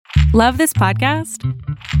Love this podcast?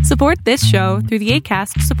 Support this show through the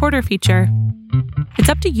Acast supporter feature. It's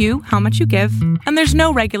up to you how much you give, and there's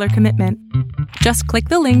no regular commitment. Just click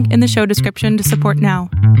the link in the show description to support now.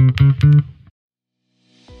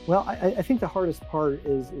 Well, I think the hardest part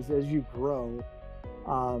is as you grow,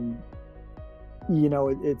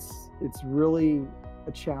 it's really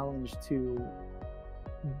a challenge to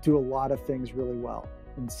do a lot of things really well.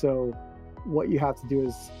 And so what you have to do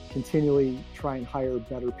is continually try and hire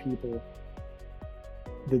better people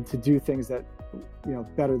to do things that,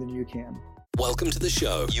 better than you can. Welcome to the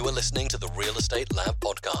show. You are listening to the Real Estate Lab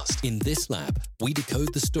podcast. In this lab, we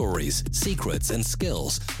decode the stories, secrets, and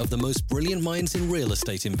skills of the most brilliant minds in real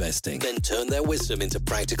estate investing, then turn their wisdom into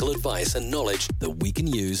practical advice and knowledge that we can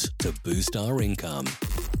use to boost our income.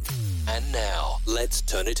 And now, let's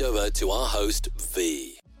turn it over to our host,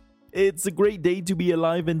 V. It's a great day to be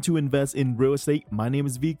alive and to invest in real estate. My name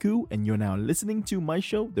is Viku, and you're now listening to my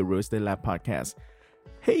show, the Real Estate Lab podcast.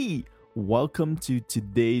 Hey, welcome to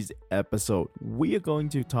today's episode. We are going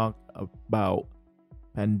to talk about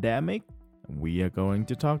pandemic. We are going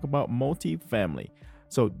to talk about multifamily.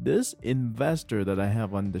 So this investor that I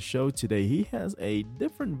have on the show today, he has a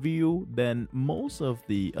different view than most of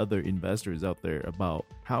the other investors out there about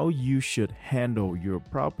how you should handle your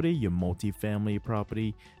property, your multifamily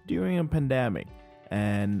property during a pandemic,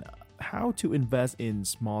 and how to invest in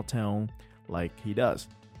small town like he does.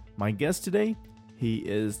 My guest today, he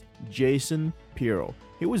is Jason Pirro.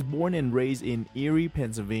 He was born and raised in Erie,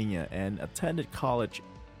 Pennsylvania, and attended college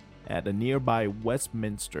at a nearby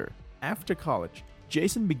Westminster. After college,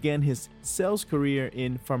 Jason began his sales career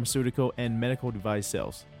in pharmaceutical and medical device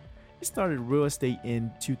sales. He started real estate in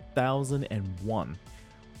 2001.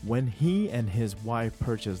 When he and his wife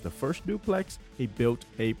purchased the first duplex, he built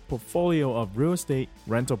a portfolio of real estate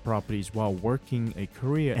rental properties while working a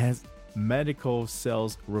career as medical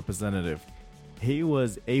sales representative. He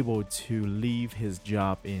was able to leave his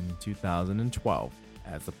job in 2012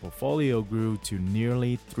 as the portfolio grew to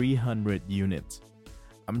nearly 300 units.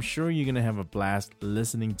 I'm sure you're going to have a blast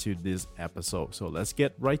listening to this episode. So let's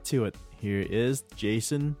get right to it. Here is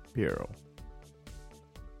Jason Pirro.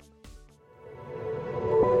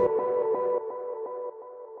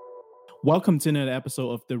 Welcome to another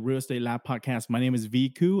episode of the Real Estate Lab podcast. My name is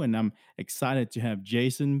Viku, and I'm excited to have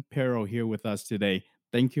Jason Pirro here with us today.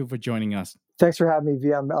 Thank you for joining us. Thanks for having me,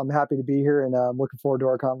 V. I'm happy to be here, and I'm looking forward to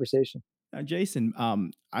our conversation. Jason,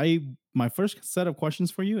 my first set of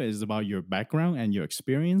questions for you is about your background and your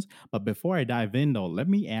experience. But before I dive in, though, let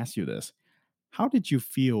me ask you this. How did you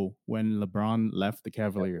feel when LeBron left the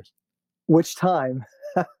Cavaliers? Which time?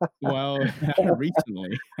 Well,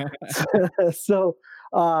 recently. So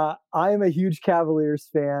I am a huge Cavaliers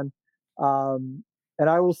fan. And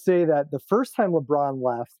I will say that the first time LeBron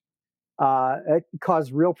left, it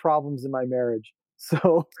caused real problems in my marriage.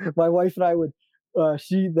 So my wife and I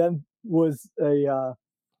she then was a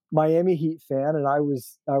Miami Heat fan, and I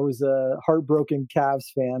was a heartbroken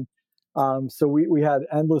Cavs fan. So we had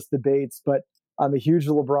endless debates, but I'm a huge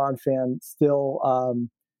LeBron fan still.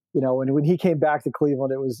 When he came back to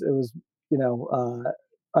Cleveland, it was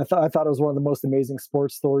I thought it was one of the most amazing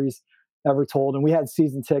sports stories ever told. And we had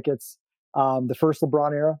season tickets, the first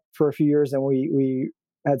LeBron era for a few years, and we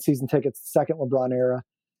had season tickets the second LeBron era.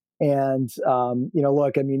 And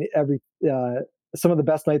look, I mean, some of the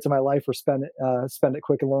best nights of my life were spent at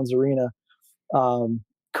Quicken Loans Arena,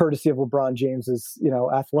 courtesy of LeBron James's,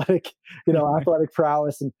 athletic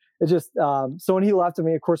prowess. And it just, so when he left, I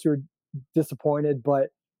mean, of course we were disappointed, but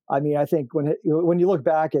I mean, I think when you look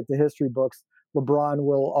back at the history books, LeBron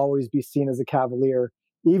will always be seen as a Cavalier,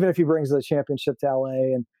 even if he brings the championship to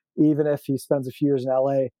LA, and even if he spends a few years in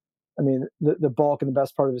LA. I mean, the bulk and the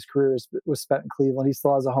best part of his career was spent in Cleveland. He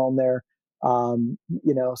still has a home there.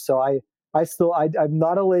 So I'm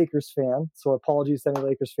not a Lakers fan, so apologies to any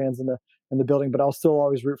Lakers fans in the building, but I'll still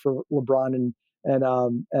always root for LeBron, and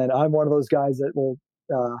I'm one of those guys that will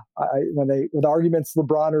when the arguments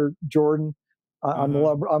LeBron or Jordan, I'm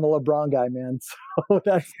a LeBron guy, man. So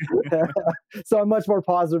so I'm much more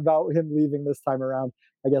positive about him leaving this time around,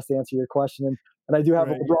 I guess, to answer your question. And I do have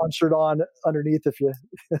a LeBron shirt on underneath if you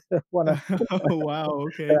want to. Oh, wow.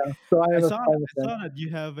 Okay. Yeah, so I saw that you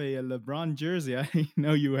have a LeBron jersey. I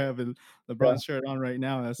know you have a LeBron shirt on right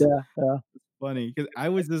now. That's funny, because I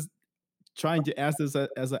was just trying to ask this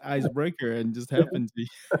as an icebreaker and just happened to.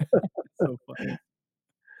 So funny.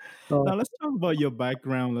 Now let's talk about your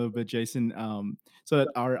background a little bit, Jason, so that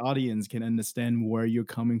our audience can understand where you're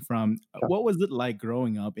coming from. What was it like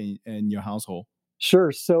growing up in your household?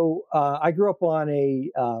 Sure. So I grew up on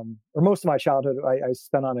or most of my childhood I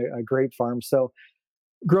spent on a grape farm. So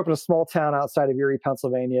grew up in a small town outside of Erie,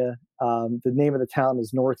 Pennsylvania. The name of the town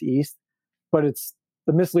is Northeast, but it's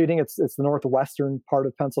the misleading. It's the northwestern part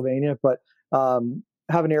of Pennsylvania, but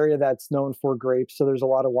have an area that's known for grapes. So there's a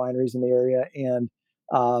lot of wineries in the area, and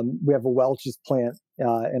we have a Welch's plant in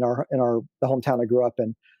the hometown I grew up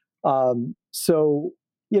in. So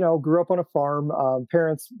grew up on a farm.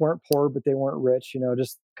 Parents weren't poor, but they weren't rich.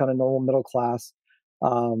 Just kind of normal middle class.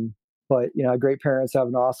 But great parents. I have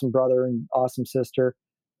an awesome brother and awesome sister.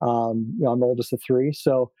 I'm the oldest of three,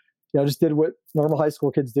 so just did what normal high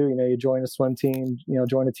school kids do. You join a swim team,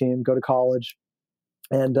 join a team, go to college,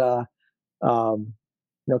 and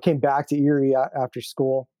came back to Erie after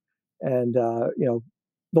school. And the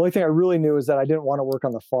only thing I really knew is that I didn't want to work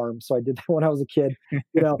on the farm, so I did that when I was a kid,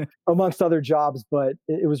 amongst other jobs. But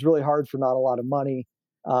it was really hard for not a lot of money.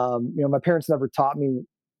 My parents never taught me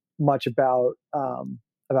much about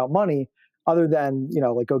money, other than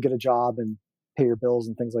like go get a job and pay your bills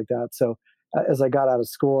and things like that. So as I got out of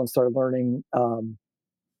school and started learning,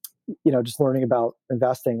 just learning about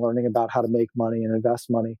investing, learning about how to make money and invest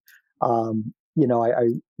money, I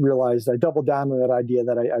realized I doubled down on that idea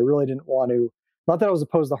that I really didn't want to, not that I was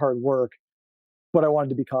opposed to hard work, but I wanted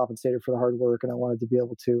to be compensated for the hard work, and I wanted to be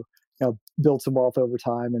able to, build some wealth over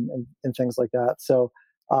time and things like that. So,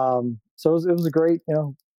 it was a great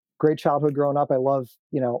childhood growing up. I love,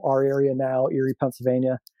 our area now, Erie,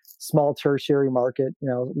 Pennsylvania, small tertiary market,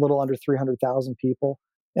 a little under 300,000 people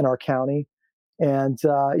in our county. And,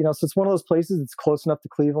 so it's one of those places that's close enough to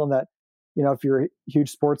Cleveland that, if you're a huge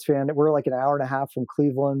sports fan, we're like an hour and a half from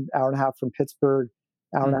Cleveland, hour and a half from Pittsburgh,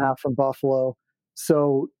 hour and a half from Buffalo.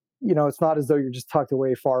 So, it's not as though you're just tucked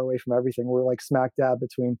away, far away from everything. We're like smack dab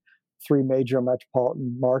between three major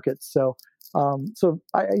metropolitan markets. So,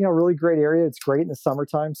 really great area. It's great in the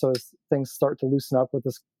summertime. So as things start to loosen up with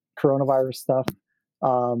this coronavirus stuff,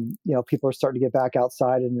 people are starting to get back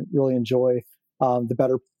outside and really enjoy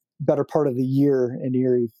the better part of the year in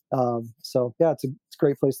Erie. It's a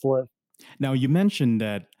great place to live. Now, you mentioned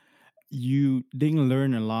that you didn't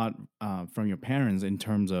learn a lot from your parents in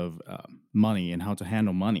terms of money and how to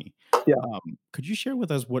handle money. Yeah. Could you share with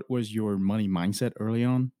us what was your money mindset early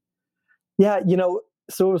on? Yeah,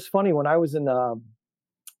 so it was funny when I was in,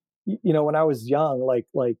 when I was young,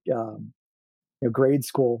 like grade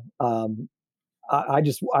school. I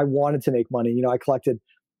wanted to make money. I collected,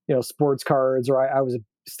 sports cards, or I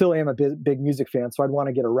still am a big music fan, so I'd want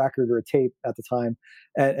to get a record or a tape at the time,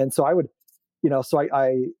 and so I would,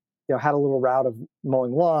 I had a little route of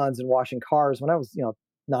mowing lawns and washing cars when I was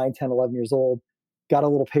 9, 10, 11 years old. Got a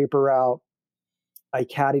little paper route. I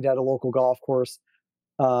caddied at a local golf course.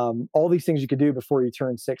 All these things you could do before you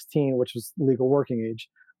turned 16, which was legal working age.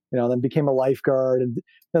 Then became a lifeguard and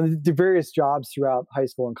then did various jobs throughout high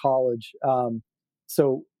school and college.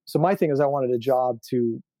 So my thing is I wanted a job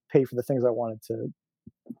to pay for the things I wanted to,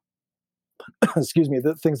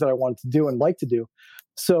 the things that I wanted to do and like to do.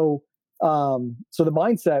 So the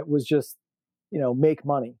mindset was just, make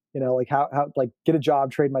money, like how like get a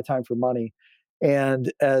job, trade my time for money.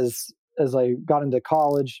 And as I got into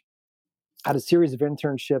college, had a series of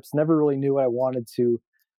internships, never really knew what I wanted to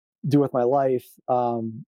do with my life.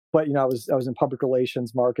 But I was in public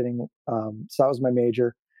relations marketing. So that was my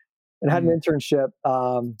major, and had an internship.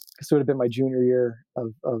 So it would have been my junior year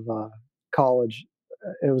of college.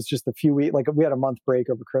 It was just a few weeks, like we had a month break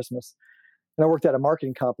over Christmas, and I worked at a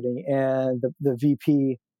marketing company, and the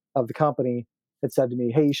VP of the company had said to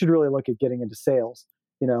me, "Hey, you should really look at getting into sales.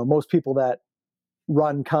 Most people that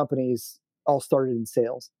run companies all started in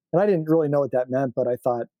sales." And I didn't really know what that meant, but I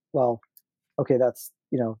thought, well, okay, that's,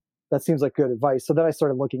 that seems like good advice. So then I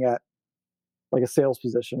started looking at like a sales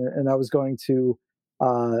position, and I was going to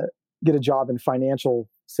get a job in financial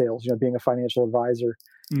sales, being a financial advisor.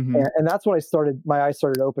 And that's when my eyes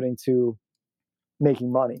started opening to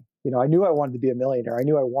making money. I knew I wanted to be a millionaire. I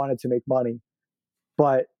knew I wanted to make money,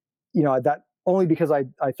 but, that only because I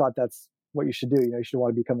thought that's what you should do. You should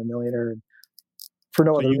want to become a millionaire, and for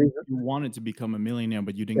no other reason. You wanted to become a millionaire,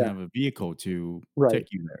 but you didn't have a vehicle to take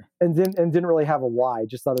you there. And didn't really have a why,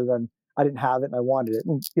 just other than I didn't have it and I wanted it.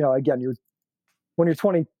 And, again, when you're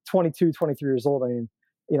 20, 22, 23 years old, I mean,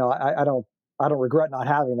 I don't regret not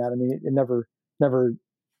having that. I mean, it never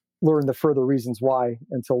learned the further reasons why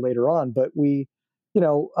until later on. But we, in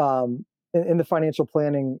the financial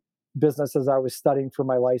planning business, as I was studying for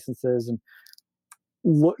my licenses and,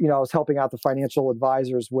 I was helping out the financial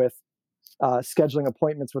advisors with scheduling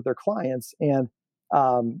appointments with their clients. And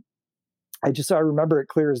I remember it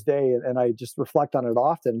clear as day, and I just reflect on it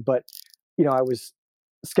often. But, I was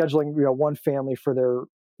scheduling, one family for their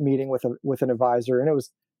meeting with an advisor, and it was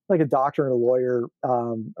like a doctor and a lawyer,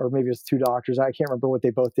 or maybe it was two doctors. I can't remember what they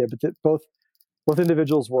both did, but both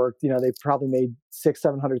individuals worked. They probably made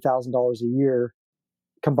 $700,000 a year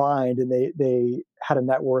combined, and they had a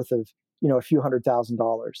net worth of a few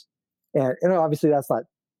 $100,000. And obviously that's not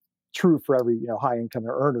true for every high income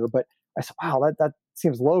earner, but I said, wow, that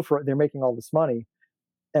seems low for they're making all this money.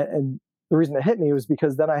 And the reason it hit me was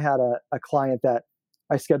because then I had a client that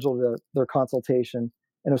I scheduled their consultation,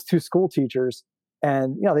 and it was two school teachers,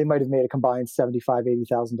 and they might have made a combined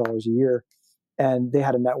 $80,000 a year, and they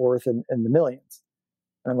had a net worth in the millions.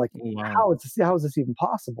 And I'm like, Wow. how is this even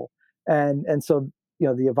possible? And so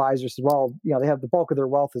the advisor said, well, they have the bulk of their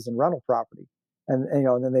wealth is in rental property, and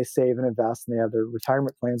then they save and invest, and they have their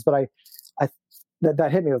retirement plans. But I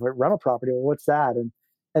that hit me with like rental property. Well, what's that?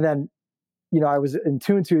 And then I was in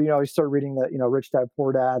tune to, I started reading the, Rich Dad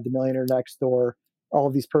Poor Dad, The Millionaire Next Door, all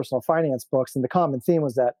of these personal finance books. And the common theme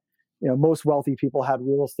was that, most wealthy people had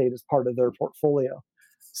real estate as part of their portfolio.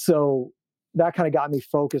 So that kind of got me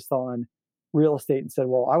focused on real estate and said,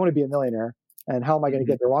 well, I want to be a millionaire. And how am I going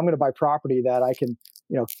to get there? Well, I'm going to buy property that I can,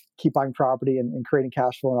 keep buying property and creating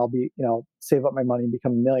cash flow, and I'll be, save up my money and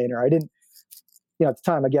become a millionaire. I didn't, at the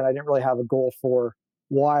time, again, I didn't really have a goal for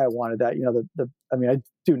why I wanted that. I mean, I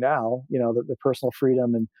do now, the personal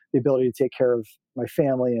freedom and the ability to take care of my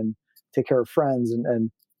family and take care of friends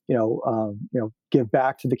and give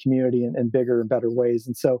back to the community in bigger and better ways.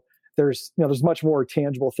 And so there's much more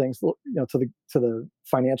tangible things, to the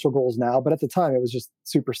financial goals now. But at the time, it was just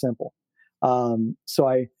super simple. So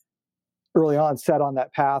I early on set on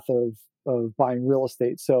that path of buying real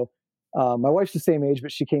estate. So my wife's the same age,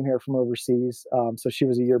 but she came here from overseas. So she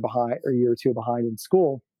was a year or two behind in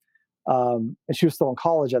school. And she was still in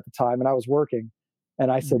college at the time, and I was working.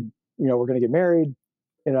 And I said, we're going to get married,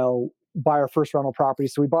 buy our first rental property.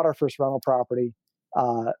 So we bought our first rental property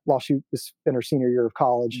while she was in her senior year of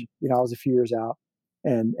college. I was a few years out,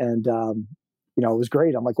 and it was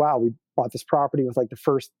great. I'm like, wow, we bought this property with like the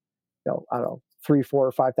first, I don't know, $3,000, $4,000,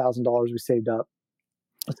 or $5,000 we saved up.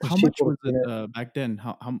 How much was it back then?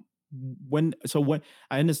 When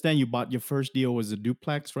I understand you bought your first deal was a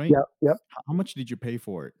duplex, right? Yep. How much did you pay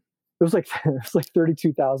for it? It was like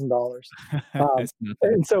 $32,000.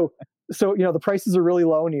 And so the prices are really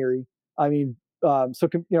low in Erie. I mean,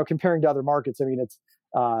 comparing to other markets, I mean, it's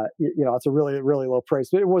it's a really, really low price,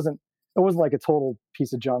 but it wasn't like a total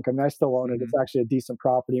piece of junk. I mean, I still own it. It's actually a decent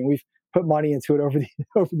property, and we've put money into it over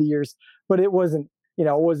the years, but it wasn't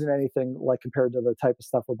anything like compared to the type of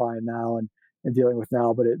stuff we're buying now and dealing with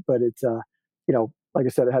now. But it's like I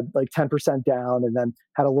said, it had like 10% down, and then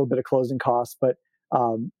had a little bit of closing costs, but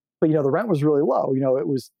the rent was really low. It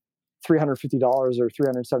was $350 or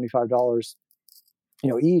 $375,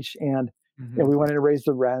 each. And we went in and raised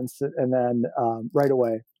the rents, and then right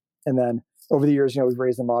away. And then over the years, we've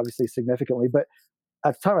raised them obviously significantly. But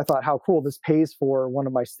at the time, I thought, how cool, this pays for one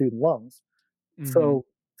of my student loans. So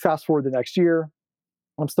fast forward the next year,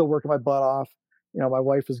 I'm still working my butt off. My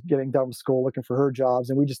wife was getting done with school, looking for her jobs,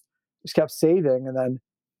 and we just kept saving. And then,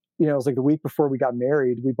 it was like the week before we got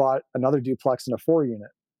married, we bought another duplex in a 4-unit.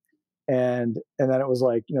 And then it was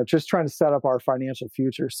like, just trying to set up our financial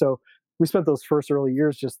future. So we spent those first early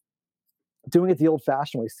years just doing it the old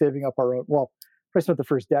fashioned way, saving up our own, well, I spent the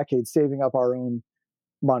first decade saving up our own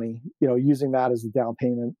money, using that as a down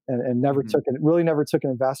payment, and never took an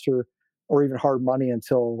investor or even hard money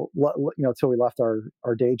until we left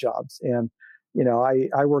our day jobs. And,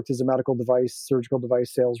 I worked as a surgical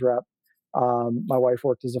device sales rep. My wife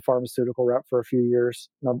worked as a pharmaceutical rep for a few years,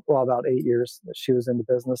 well, about 8 years that she was in the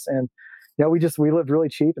business. And, we lived really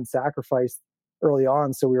cheap and sacrificed early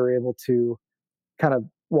on. So we were able to kind of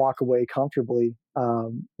walk away comfortably,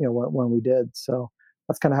 when we did. So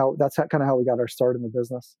that's kind of how we got our start in the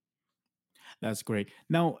business. That's great.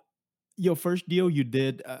 Now, your first deal you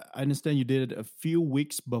did, I understand you did it a few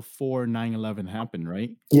weeks before 9/11 happened,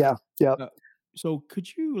 right? Yeah. Yeah. So could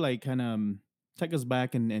you kind of take us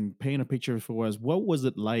back and paint a picture for us? What was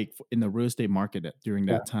it like in the real estate market during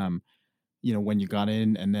that time? When you got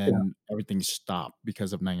in and then everything stopped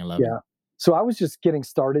because of 9/11. Yeah. So I was just getting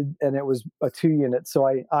started, and it was a 2-unit. So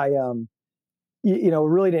I it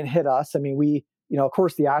really didn't hit us. I mean, we, of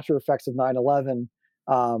course, the after effects of 9/11,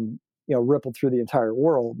 rippled through the entire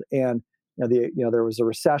world, and there was a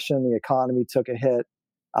recession, the economy took a hit.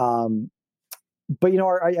 But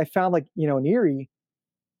I found, like, in Erie,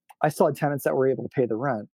 I still had tenants that were able to pay the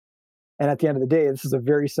rent. And at the end of the day, this is a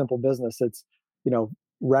very simple business. It's,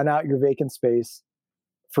 rent out your vacant space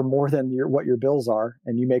for more than what your bills are,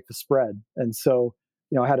 and you make the spread. And so,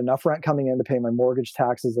 I had enough rent coming in to pay my mortgage,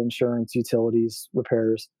 taxes, insurance, utilities,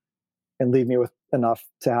 repairs, and leave me with enough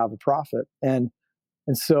to have a profit. And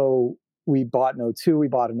And so we bought in '02, we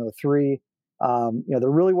bought in '03. There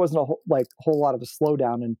really wasn't a whole lot of a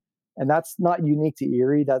slowdown, and that's not unique to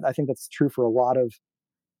Erie. That I think that's true for a lot of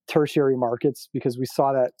tertiary markets, because we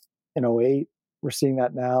saw that in '08. We're seeing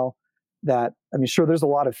that now. Sure, there's a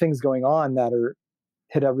lot of things going on that are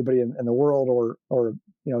hit everybody in the world, or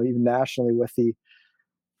even nationally, with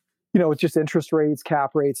with just interest rates,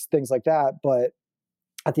 cap rates, things like that. But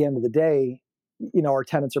at the end of the day, our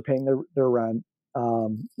tenants are paying their rent.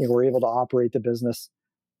 We're able to operate the business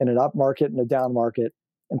in an up market and a down market.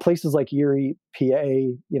 In places like Erie, PA,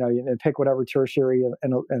 and pick whatever tertiary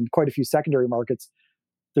and quite a few secondary markets,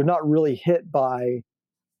 they're not really hit by,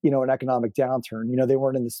 an economic downturn. They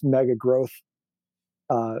weren't in this mega growth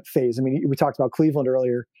phase. We talked about Cleveland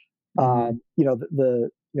earlier. Mm-hmm.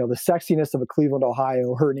 The sexiness of a Cleveland,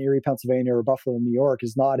 Ohio, or an Erie, Pennsylvania, or Buffalo, New York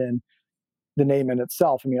is not in the name in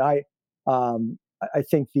itself. I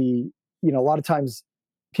think a lot of times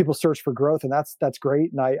people search for growth, and that's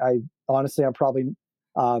great. And I honestly, I'm probably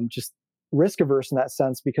just risk averse in that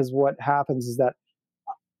sense, because what happens is that,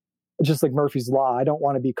 just like Murphy's Law, I don't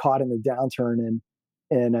want to be caught in the downturn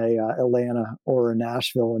in a Atlanta or a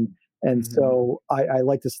Nashville, and Mm-hmm. so I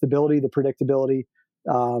like the stability, the predictability.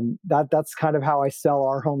 That's kind of how I sell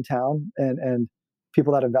our hometown, and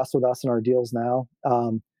people that invest with us in our deals now.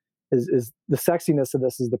 Is the sexiness of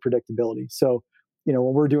this is the predictability. So, when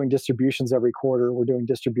we're doing distributions every quarter, we're doing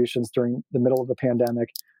distributions during the middle of the pandemic.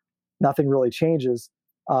 Nothing really changes.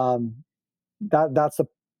 That's the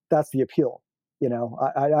appeal.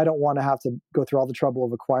 I don't want to have to go through all the trouble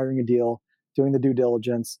of acquiring a deal, doing the due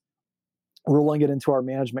diligence, rolling it into our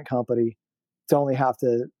management company, to only have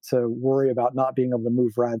to worry about not being able to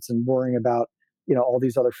move rents, and worrying about all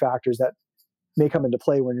these other factors that may come into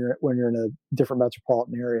play when you're in a different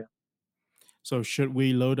metropolitan area. So should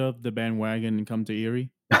we load up the bandwagon and come to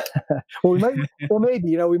Erie? Well,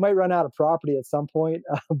 maybe we might run out of property at some point,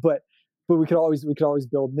 but we could always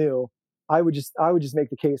build new. I would just make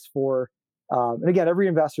the case for, and again, every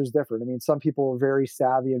investor is different. Some people are very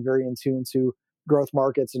savvy and very in tune to growth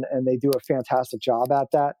markets, and they do a fantastic job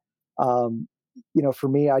at that. For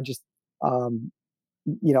me, I just,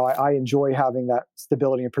 I enjoy having that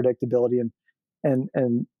stability and predictability, and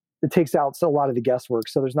it takes out a lot of the guesswork.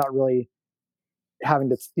 So there's not really having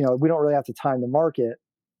to, we don't really have to time the market.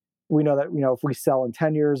 We know that, if we sell in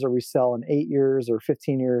 10 years, or we sell in 8 years or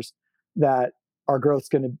 15 years, that our growth's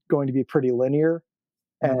going to be pretty linear,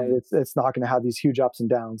 and Mm-hmm. it's not going to have these huge ups and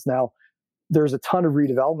downs. Now, there's a ton of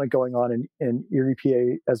redevelopment going on in Erie,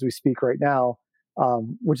 PA, as we speak right now,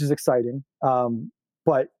 which is exciting.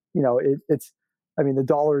 But it's, the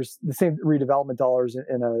dollars, the same redevelopment dollars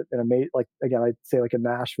in a like, again, I'd say like a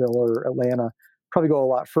Nashville or Atlanta, probably go a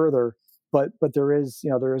lot further. But there is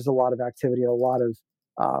a lot of activity, a lot of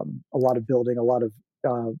building, a lot of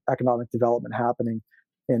economic development happening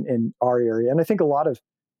in our area. And I think a lot of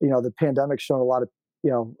the pandemic's shown a lot of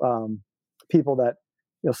people that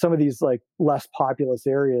some of these like less populous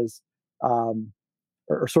areas are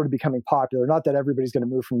sort of becoming popular. Not that everybody's going to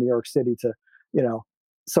move from New York City to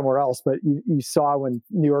somewhere else, but you saw when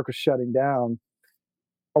New York was shutting down,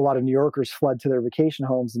 a lot of New Yorkers fled to their vacation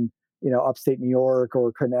homes in upstate New York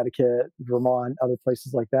or Connecticut, Vermont, other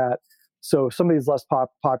places like that. So some of these less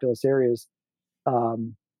populous areas,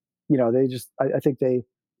 they just, I think they're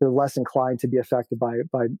less inclined to be affected by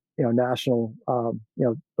national,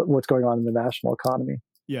 what's going on in the national economy.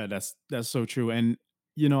 Yeah, that's so true. And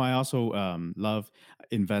I also love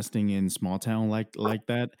investing in small town like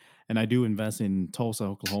that. And I do invest in Tulsa,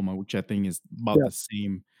 Oklahoma, which I think is about Yeah, the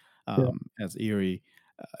same yeah, as Erie.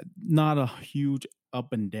 Not a huge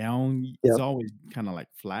up and down. yeah. It's always kind of like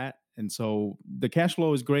flat. And so the cash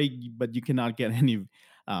flow is great, but you cannot get any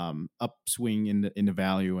upswing in the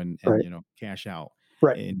value and Right, cash out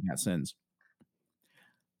right. in that sense.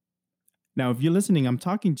 Now, if you're listening, I'm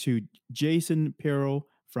talking to Jason Perro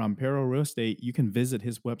from Perro Real Estate. You can visit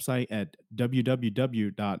his website at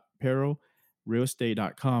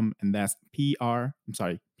www.perrorealestate.com, and that's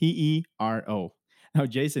P-E-R-O. Now,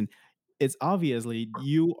 Jason, it's obviously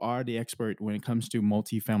you are the expert when it comes to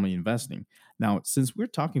multifamily investing. Now, since we're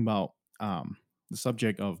talking about the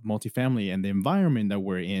subject of multifamily and the environment that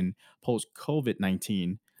we're in post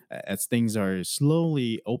COVID-19, as things are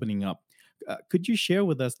slowly opening up, could you share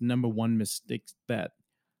with us the number one mistake that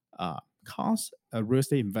cause a real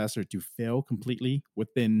estate investor to fail completely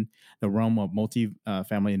within the realm of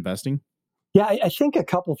multi-family investing? Yeah, I think a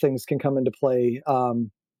couple things can come into play. A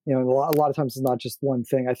lot of times it's not just one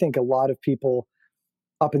thing. I think a lot of people,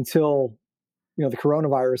 up until the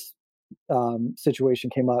coronavirus situation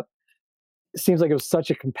came up, it seems like it was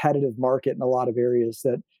such a competitive market in a lot of areas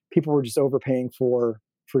that people were just overpaying for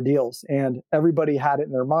deals, and everybody had it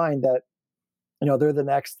in their mind that they're the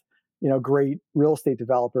next great real estate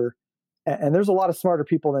developer. And there's a lot of smarter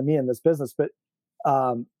people than me in this business, but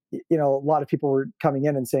a lot of people were coming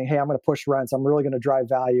in and saying, hey, I'm going to push rents, I'm really going to drive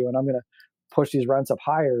value, and I'm going to push these rents up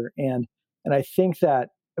higher. And I think that,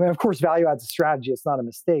 I mean, of course, value adds a strategy, it's not a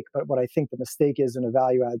mistake, but what I think the mistake is in a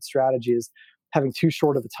value add strategy is having too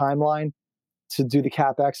short of a timeline to do the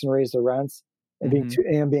capex and raise the rents,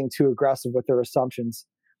 and being too aggressive with their assumptions.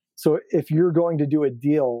 So if you're going to do a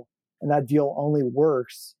deal, and that deal only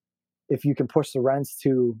works if you can push the rents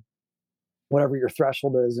to whatever your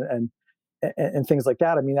threshold is, and things like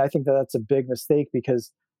that. I mean, I think that that's a big mistake,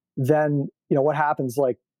 because then what happens?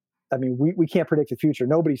 Like, I mean, we can't predict the future.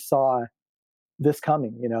 Nobody saw this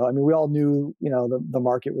coming. I mean, we all knew the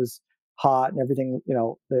market was hot and everything.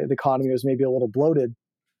 The economy was maybe a little bloated,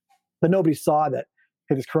 but nobody saw that,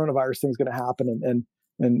 hey, this coronavirus thing's going to happen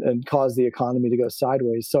and cause the economy to go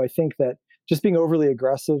sideways. So I think that just being overly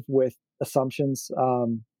aggressive with assumptions,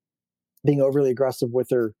 being overly aggressive with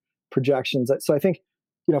their projections. So I think,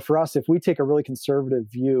 for us, if we take a really conservative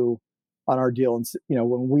view on our deal, and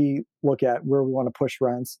when we look at where we want to push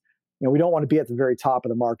rents, we don't want to be at the very top of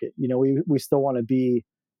the market. We still want to be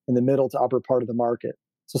in the middle to upper part of the market.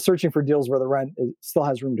 So searching for deals where the rent still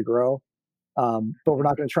has room to grow, but we're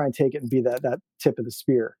not going to try and take it and be that tip of the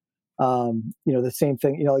spear. The same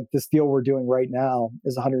thing, like this deal we're doing right now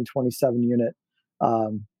is a 127 unit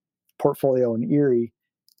portfolio in Erie,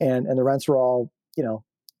 and the rents are all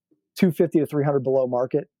 250 to 300 below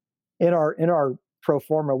market. In our pro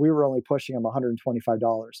forma, we were only pushing them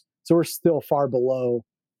 $125, so we're still far below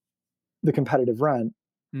the competitive rent.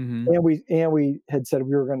 And we had said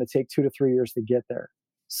we were going to take 2 to 3 years to get there.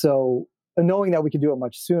 So knowing that we could do it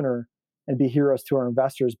much sooner and be heroes to our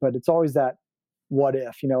investors, but it's always that what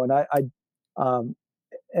if, and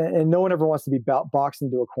no one ever wants to be boxed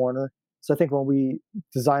into a corner. So I think when we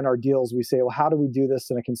design our deals, we say, well, how do we do this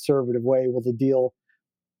in a conservative way? Will the deal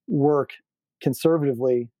work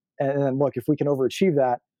conservatively? And then look, if we can overachieve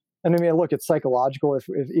that, and I mean, look, it's psychological.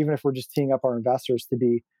 Even if we're just teeing up our investors to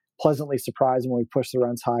be pleasantly surprised when we push the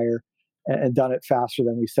rents higher and done it faster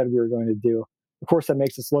than we said we were going to do. Of course, that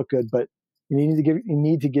makes us look good, but you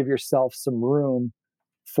need to give yourself some room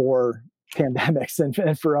for pandemics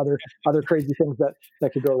and for other crazy things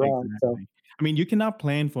that could go wrong. Exactly. So, I mean, you cannot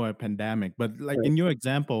plan for a pandemic, but like in your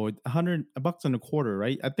example, $100 and a quarter,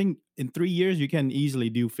 right? I think in 3 years you can easily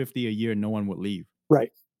do 50 a year, and no one would leave.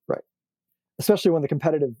 Right. Especially when the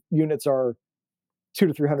competitive units are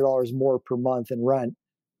 $200 to $300 more per month in rent.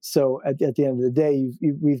 So at the end of the day,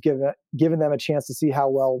 we've given them a chance to see how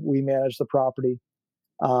well we manage the property.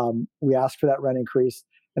 We ask for that rent increase,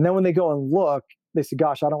 and then when they go and look, they say,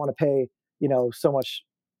 "Gosh, I don't want to pay so much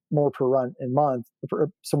more per rent in month,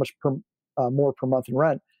 so much more per month in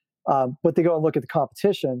rent." But they go and look at the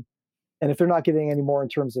competition, and if they're not getting any more in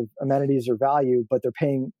terms of amenities or value, but they're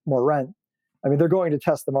paying more rent, I mean, they're going to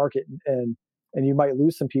test the market, and you might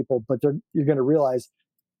lose some people, but you're going to realize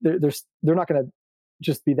they're not going to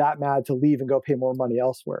just be that mad to leave and go pay more money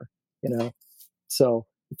elsewhere. So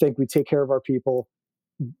I think we take care of our people,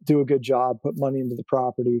 do a good job, put money into the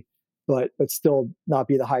property, but still not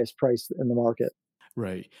be the highest price in the market.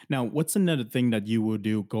 Right. Now, what's another thing that you will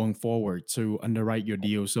do going forward to underwrite your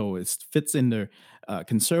deal so it fits in the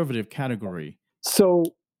conservative category? So,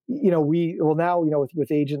 now,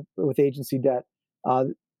 with agency debt,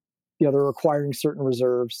 they're requiring certain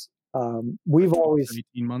reserves. We've always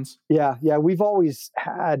 18 months. Yeah, we've always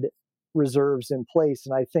had reserves in place,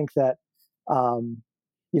 and I think that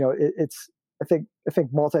it's. I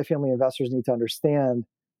think multifamily investors need to understand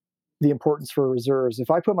the importance for reserves.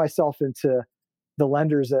 If I put myself into the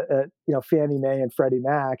lenders at Fannie Mae and Freddie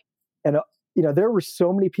Mac, and there were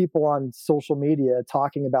so many people on social media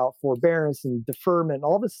talking about forbearance and deferment and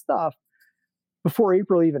all this stuff before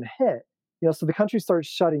April even hit. So the country starts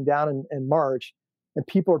shutting down in March, and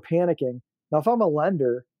people are panicking. Now, if I'm a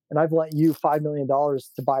lender and I've lent you $5 million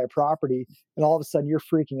to buy a property, and all of a sudden you're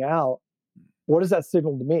freaking out, what does that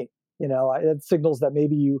signal to me? It signals that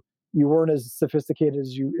maybe you weren't as sophisticated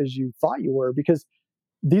as you thought you were, because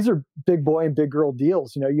these are big boy and big girl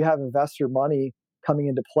deals. You have investor money coming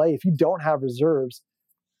into play. If you don't have reserves,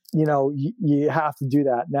 you have to do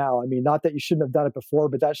that now. I mean, not that you shouldn't have done it before,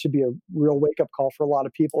 but that should be a real wake up call for a lot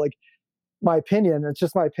of people. Like, my opinion, it's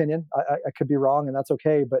just my opinion. I could be wrong, and that's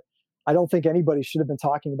okay. But I don't think anybody should have been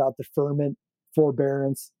talking about deferment,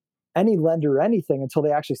 forbearance, any lender, or anything until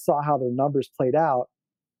they actually saw how their numbers played out.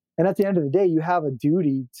 And at the end of the day, you have a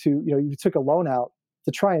duty to, you took a loan out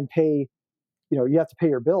to try and pay, you have to pay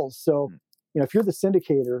your bills. So, if you're the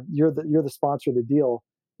syndicator, you're the sponsor of the deal,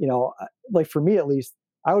 like for me at least,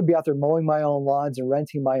 I would be out there mowing my own lawns and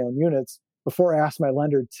renting my own units before I ask my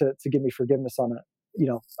lender to give me forgiveness on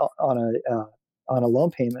a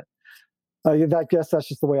loan payment. I guess that's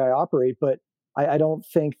just the way I operate. But I don't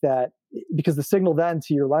think that, because the signal then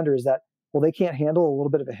to your lender is that, well, they can't handle a little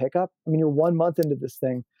bit of a hiccup. I mean, you're 1 month into this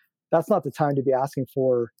thing. That's not the time to be asking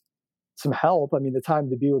for some help. I mean, the time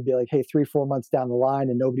to be would be like, hey, 3-4 months down the line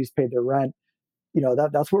and nobody's paid their rent.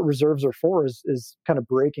 That's what reserves are for, is kind of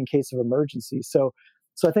break in case of emergency. So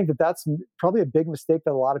I think that that's probably a big mistake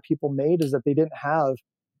that a lot of people made, is that they didn't have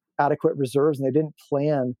adequate reserves and they didn't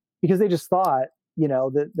plan, because they just thought,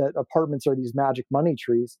 that apartments are these magic money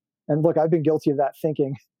trees. And look, I've been guilty of that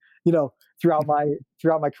thinking, throughout my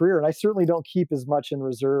career. And I certainly don't keep as much in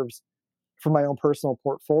reserves for my own personal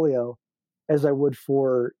portfolio as I would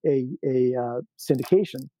for a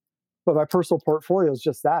syndication. But my personal portfolio is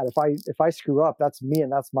just that. If I screw up, that's me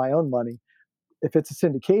and that's my own money. If it's a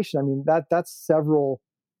syndication, I mean, that's several,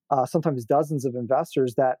 sometimes dozens of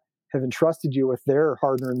investors that have entrusted you with their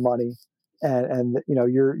hard-earned money, and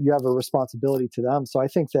you have a responsibility to them. So I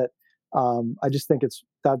think that I just think that's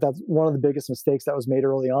one of the biggest mistakes that was made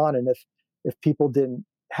early on. And if people didn't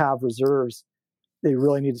have reserves, they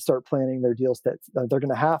really need to start planning their deals that they're going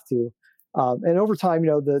to have to. And over time,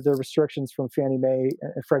 the restrictions from Fannie Mae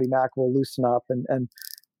and Freddie Mac will loosen up, and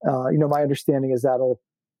my understanding is that'll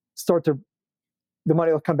the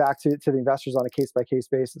money will come back to the investors on a case by case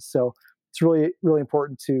basis. So it's really, really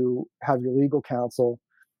important to have your legal counsel,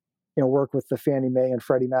 work with the Fannie Mae and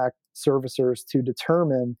Freddie Mac servicers to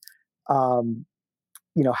determine, how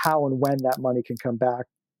and when that money can come back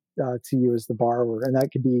to you as the borrower. And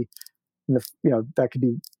that could be,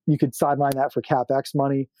 you could sideline that for CapEx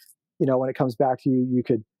money. When it comes back to you,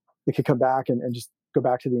 it could come back and just go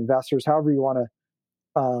back to the investors, however you want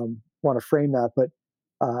to frame that. But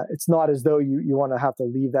it's not as though you want to have to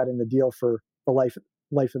leave that in the deal for the life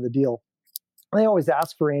of the deal. And they always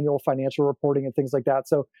ask for annual financial reporting and things like that.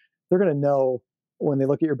 So they're going to know when they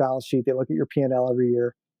look at your balance sheet, they look at your P&L every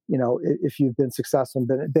year, if you've been successful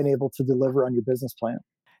and been able to deliver on your business plan.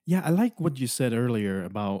 Yeah, I like what you said earlier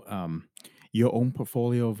about your own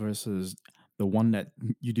portfolio versus the one that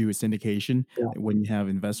you do a syndication, when you have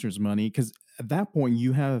investors' money, because at that point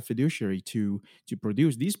you have a fiduciary to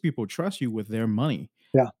produce. These people trust you with their money,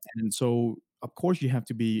 and so of course you have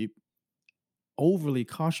to be overly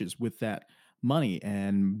cautious with that money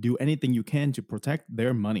and do anything you can to protect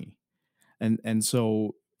their money. And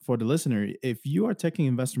so for the listener, if you are taking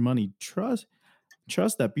investor money, trust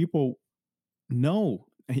that people know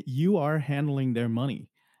you are handling their money,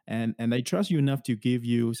 and they trust you enough to give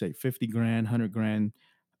you, say, 50 grand, 100 grand,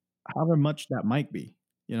 however much that might be.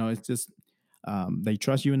 It's just they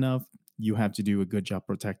trust you enough. You have to do a good job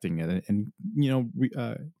protecting it, and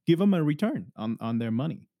give them a return on their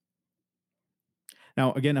money.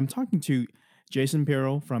 Now, again, I'm talking to Jason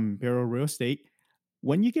Pero from Pero Real Estate.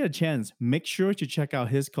 When you get a chance, make sure to check out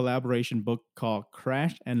his collaboration book called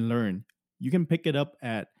Crash and Learn. You can pick it up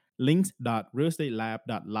at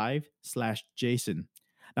links.realestatelab.live/Jason.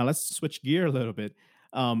 Now, let's switch gear a little bit.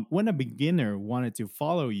 When a beginner wanted to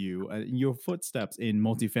follow you in your footsteps in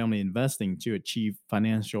multifamily investing to achieve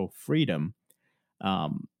financial freedom,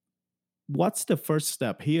 what's the first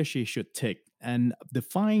step he or she should take? And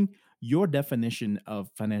define your definition of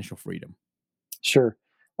financial freedom. Sure.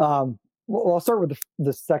 Well, I'll start with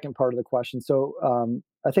the second part of the question. So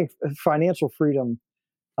I think financial freedom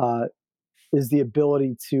is the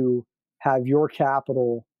ability to have your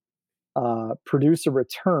capital produce a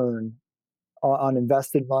return on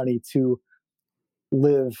invested money to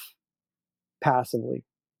live passively.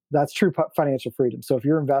 That's true financial freedom. So if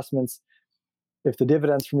the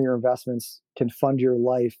dividends from your investments can fund your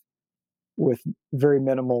life with very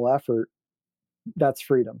minimal effort, that's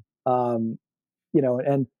freedom.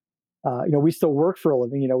 We still work for a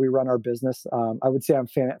living. We run our business. I would say I'm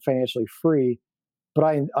financially free, but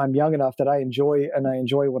I'm young enough that I enjoy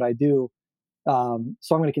what I do. So I'm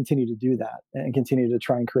going to continue to do that and continue to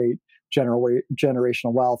try and create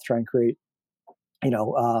generational wealth, try and create,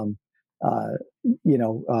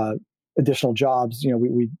 additional jobs.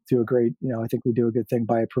 We do I think we do a good thing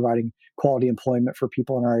by providing quality employment for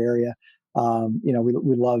people in our area.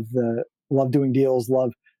 We love doing deals,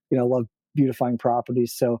 love beautifying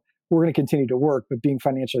properties. So we're going to continue to work, but being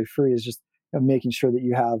financially free is just making sure that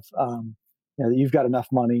you have, that you've got enough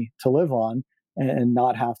money to live on and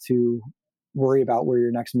not have to worry about where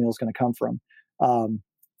your next meal is going to come from. And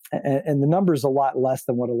the number is a lot less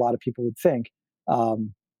than what a lot of people would think. There's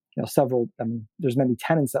many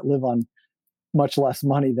tenants that live on much less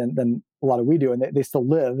money than a lot of we do, and they still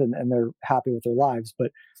live and they're happy with their lives.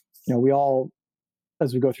 But we all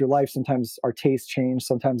as we go through life, sometimes our tastes change.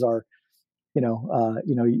 Sometimes our,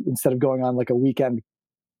 instead of going on like a weekend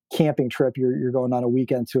camping trip, you're going on a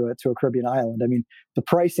weekend to a Caribbean island. I mean, the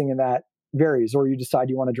pricing in that varies, or you decide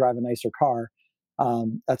you want to drive a nicer car.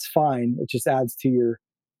 That's fine. It just adds to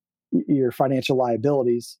your financial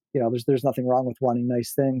liabilities. There's nothing wrong with wanting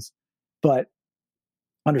nice things, but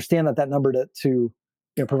understand that number to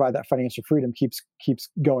provide that financial freedom keeps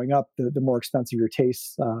going up the more expensive your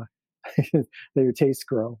tastes that your tastes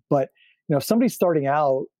grow. But if somebody's starting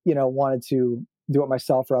out, wanted to do what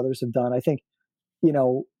myself or others have done, I think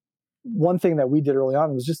one thing that we did early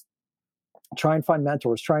on was just try and find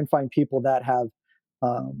mentors, try and find people that have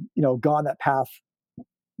gone that path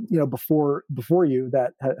before you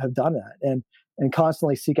that have done that, and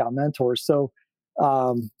constantly seek out mentors. So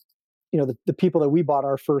the people that we bought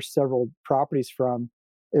our first several properties from,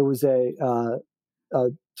 it was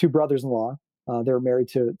two brothers-in-law. They were married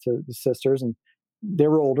to the sisters, and they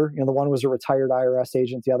were older. The one was a retired IRS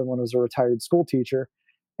agent, the other one was a retired school teacher,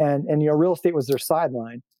 and real estate was their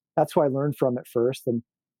sideline. That's what I learned from it first, and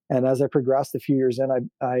as I progressed a few years in,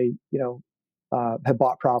 I had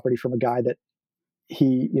bought property from a guy that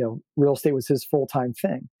real estate was his full-time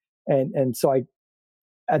thing, and so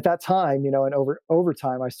at that time, and over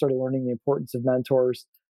time, I started learning the importance of mentors,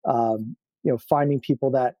 finding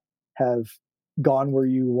people that have gone where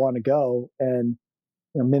you want to go and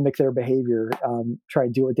mimic their behavior, try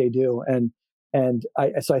and do what they do, and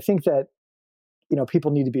I think that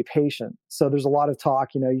people need to be patient. So there's a lot of talk.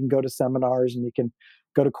 You can go to seminars and you can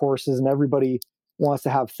go to courses, and everybody wants to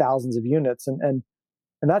have thousands of units, and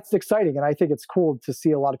that's exciting. And I think it's cool to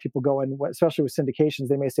see a lot of people go in, especially with syndications.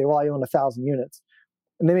 They may say, "Well, I own 1,000 units,"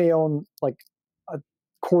 and they may own like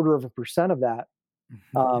 0.25% of that,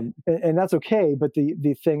 and that's okay. But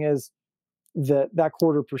the thing is that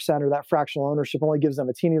 0.25% or that fractional ownership only gives them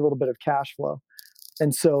a teeny little bit of cash flow,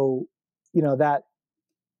 and so that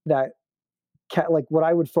like what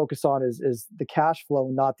I would focus on is the cash flow,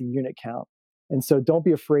 not the unit count. And so don't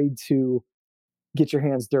be afraid to get your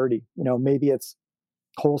hands dirty. Maybe it's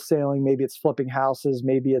wholesaling, maybe it's flipping houses,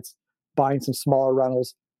 maybe it's buying some smaller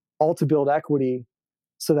rentals, all to build equity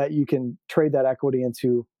so that you can trade that equity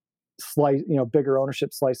into bigger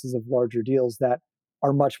ownership slices of larger deals that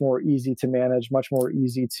are much more easy to manage, much more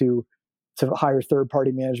easy to hire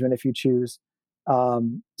third-party management if you choose.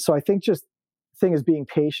 So I think just thing is being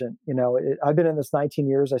patient. I've been in this 19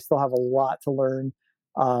 years. I still have a lot to learn.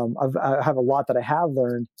 I have a lot that I have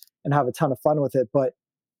learned and have a ton of fun with it. But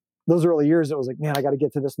those early years, it was like, man, I got to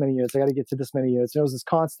get to this many units. I got to get to this many units. And it was this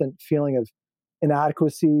constant feeling of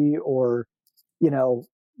inadequacy, or,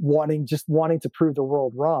 wanting to prove the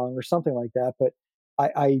world wrong or something like that. But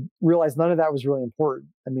I realized none of that was really important.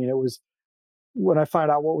 I mean, it was when I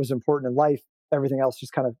found out what was important in life, everything else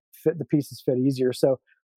just kind of the pieces fit easier. So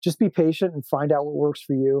just be patient and find out what works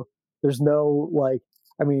for you. There's no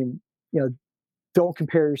don't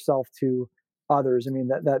compare yourself to others. I mean,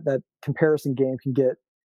 that comparison game can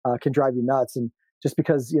drive you nuts. And just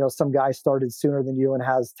because, some guy started sooner than you and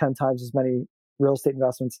has 10 times as many real estate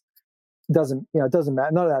investments it doesn't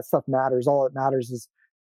matter. None of that stuff matters. All that matters is,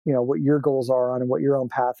 what your goals are on and what your own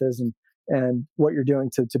path is, and what you're doing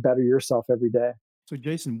to better yourself every day. So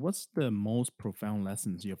Jason, what's the most profound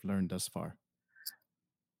lessons you've learned thus far?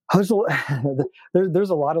 There's a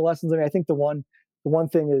lot of lessons. I mean, I think the one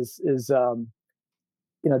thing is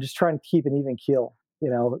just trying to keep an even keel.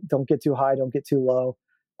 Don't get too high, don't get too low.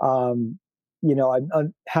 I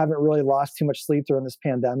haven't really lost too much sleep during this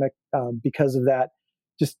pandemic because of that.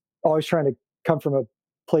 Just always trying to come from a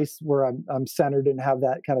place where I'm centered and have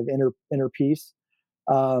that kind of inner peace.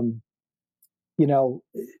 The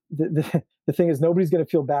thing is, nobody's going to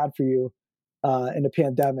feel bad for you in a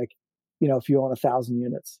pandemic. If you own 1,000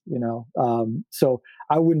 units, so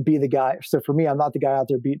I wouldn't be the guy. So for me, I'm not the guy out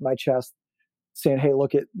there beating my chest saying, "Hey,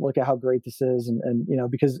 look at how great this is,"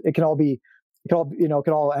 and because it can all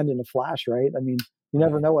end in a flash, right? I mean, you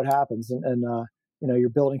never know what happens, and your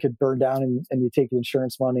building could burn down, and you take the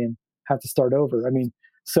insurance money and have to start over. I mean,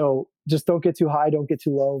 so just don't get too high, don't get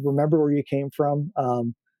too low. Remember where you came from,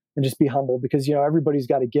 and just be humble, because everybody's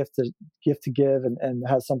got a gift to give and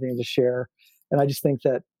has something to share. And I just think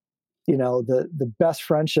that the best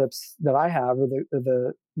friendships that I have are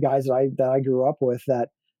the guys that I grew up with, that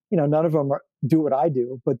none of them do what I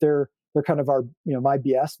do, but they're kind of our my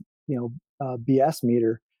BS BS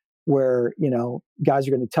meter, where guys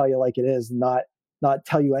are going to tell you like it is, not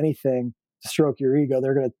tell you anything to stroke your ego.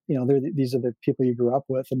 They're going to these are the people you grew up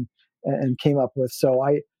with and came up with. So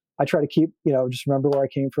I try to keep just remember where I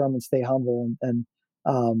came from and stay humble, and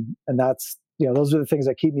that's those are the things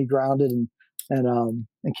that keep me grounded and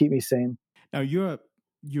keep me sane. Now, you're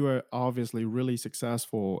you are obviously really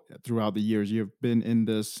successful throughout the years. You've been in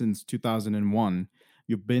this since 2001.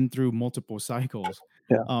 You've been through multiple cycles.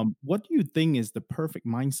 Yeah. What do you think is the perfect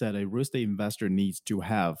mindset a real estate investor needs to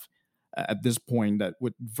have at this point that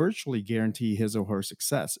would virtually guarantee his or her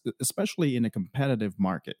success, especially in a competitive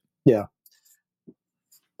market? Yeah.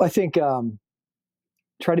 I think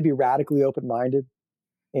try to be radically open-minded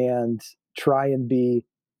and try and be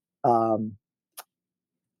um,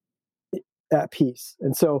 at peace.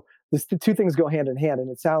 And so the two things go hand in hand.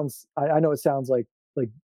 And it sounds, I know it sounds like, you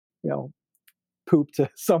know, poop to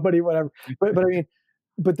somebody, whatever. But I mean,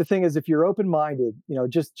 but the thing is, if you're open-minded,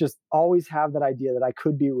 just always have that idea that I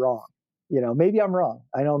could be wrong. Maybe I'm wrong.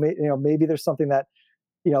 I know, maybe there's something that,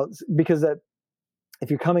 because that if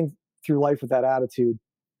you're coming through life with that attitude,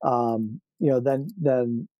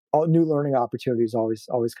 then all new learning opportunities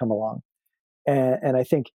always come along. And I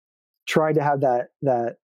think trying to have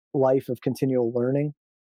that life of continual learning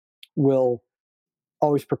will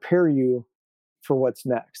always prepare you for what's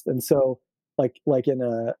next. And so, like in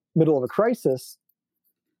a middle of a crisis,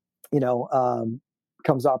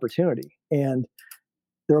 comes opportunity, and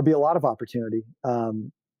there will be a lot of opportunity,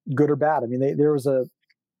 good or bad. I mean, there was a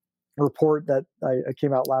report that I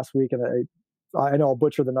came out last week, and I know I'll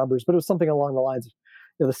butcher the numbers, but it was something along the lines of,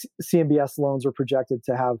 the CMBS loans are projected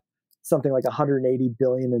to have something like 180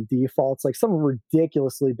 billion in defaults, like some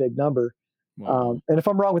ridiculously big number. Wow. And if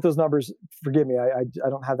I'm wrong with those numbers, forgive me. I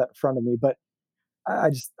don't have that in front of me, but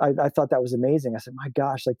I thought that was amazing. I said, my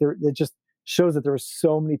gosh, like it just shows that there were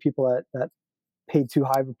so many people that paid too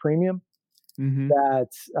high of a premium, Mm-hmm. that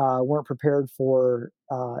weren't prepared for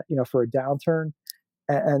for a downturn,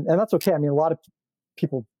 and that's okay. I mean, a lot of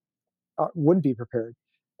people wouldn't be prepared,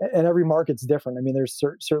 and every market's different. I mean, there's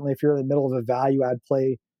certainly, if you're in the middle of a value add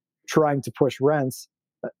play trying to push rents,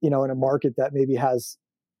 in a market that maybe has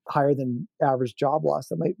higher than average job loss,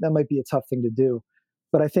 that might be a tough thing to do.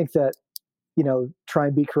 But I think that, try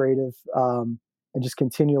and be creative, and just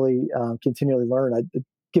continually learn. I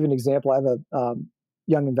give an example. I have a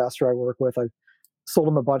young investor I work with. I sold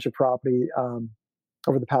him a bunch of property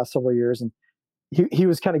over the past several years, and he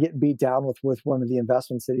was kind of getting beat down with one of the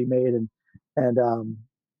investments that he made, and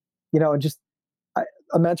just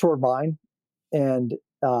a mentor of mine, and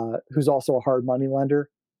who's also a hard money lender,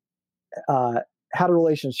 had a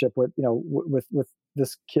relationship with with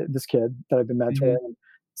this kid that I've been mentoring, Mm-hmm. and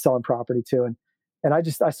selling property to, and I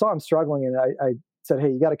saw him struggling, and I said, hey,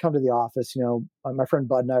 you got to come to the office. My friend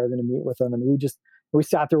Bud and I are going to meet with him, and we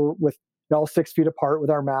sat there with all 6 feet apart with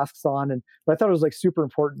our masks on, but I thought it was like super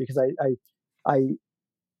important, because I'm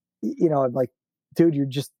like, dude, you're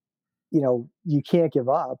just, you can't give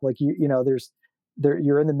up. Like, you're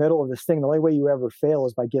in the middle of this thing. The only way you ever fail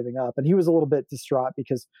is by giving up. And he was a little bit distraught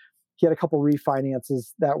because he had a couple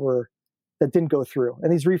refinances that didn't go through.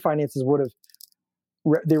 And these refinances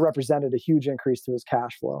they represented a huge increase to his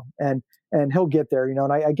cash flow, and he'll get there,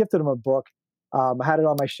 and I gifted him a book. I had it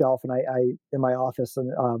on my shelf, and I in my office,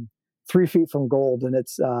 and 3 Feet from Gold. And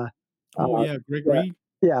it's, Oh yeah, great yeah, read.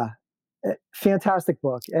 yeah, fantastic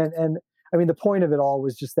book. And I mean, the point of it all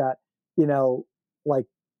was just that, like,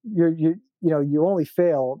 you only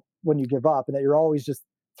fail when you give up, and that you're always just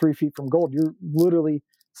 3 feet from gold. You're literally,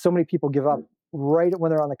 so many people give up right when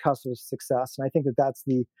they're on the cusp of success. And I think that that's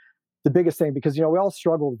the biggest thing, because we all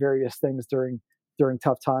struggle with various things during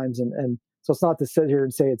tough times, and so it's not to sit here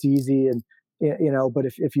and say it's easy, and but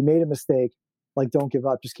if you made a mistake, like, don't give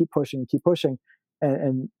up, just keep pushing,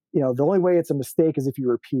 and the only way it's a mistake is if you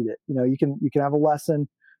repeat it. You can have a lesson,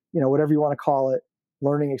 whatever you want to call it,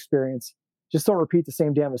 learning experience. Just don't repeat the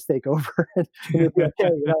same damn mistake over, and you'll be okay.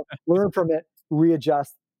 Learn from it,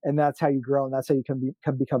 readjust, and that's how you grow, and that's how you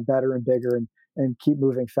can become better and bigger, and keep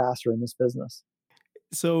moving faster in this business.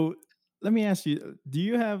 So let me ask you: do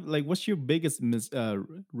you have, like, what's your biggest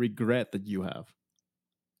regret that you have?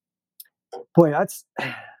 Boy, that's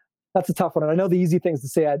a tough one. And I know the easy things to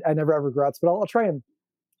say, I never have regrets, but I'll try and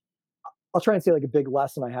say, like, a big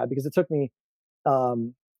lesson I had, because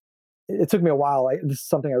um, it took me a while. This is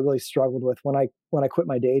something I really struggled with when I quit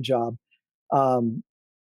my day job. Um,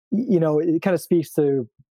 it kind of speaks to,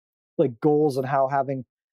 like, goals, and how having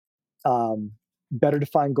um, better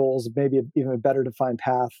defined goals, maybe even a better defined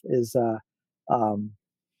path, um,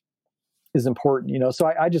 is important. So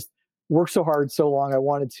I just worked so hard so long. I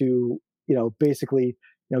wanted to, basically,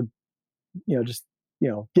 you know, just,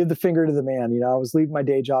 give the finger to the man. I was leaving my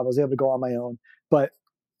day job. I was able to go on my own, but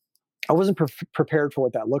I wasn't prepared for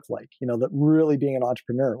what that looked like. That really being an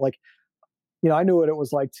entrepreneur, like, I knew what it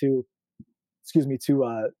was like to, excuse me,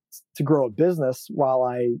 to grow a business while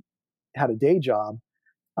I had a day job.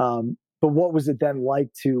 But what was it then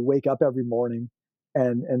like to wake up every morning,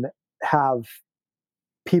 and have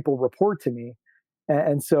people report to me.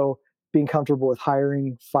 And so being comfortable with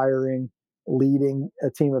hiring, firing, leading a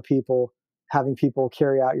team of people, having people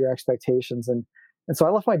carry out your expectations. And so I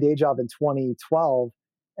left my day job in 2012.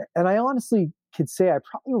 And I honestly could say I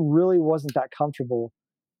probably really wasn't that comfortable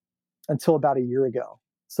until about a year ago.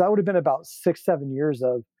 So that would have been about 6, 7 years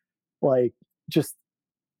of like, just,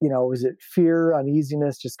 is it fear,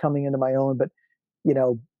 uneasiness, just coming into my own, but,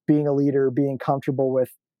 being a leader, being comfortable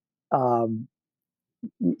with, um,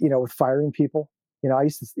 with firing people. I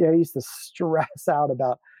used to stress out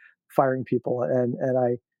about firing people, and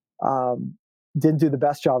I didn't do the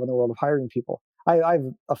best job in the world of hiring people. I have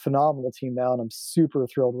a phenomenal team now, and I'm super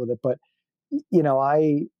thrilled with it. But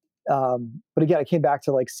but again, I came back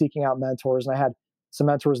to like seeking out mentors, and I had some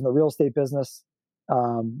mentors in the real estate business.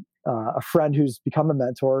 A friend who's become a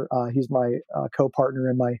mentor. He's my co-partner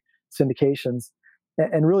in my syndications,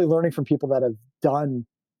 and really learning from people that have done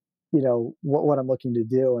what I'm looking to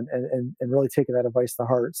do, and really taking that advice to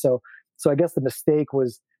heart. So I guess the mistake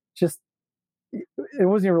was just, it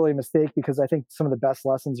wasn't really a mistake, because I think some of the best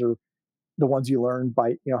lessons are the ones you learn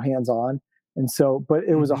by hands on. And so, but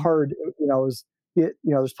it was a Mm-hmm. hard,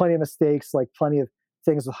 there's plenty of mistakes, like plenty of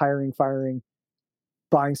things with hiring, firing,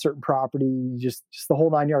 buying certain property, just the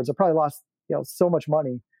whole 9 yards. I probably lost so much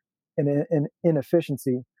money in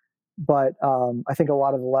inefficiency, but I think a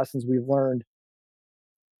lot of the lessons we've learned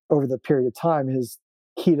over the period of time has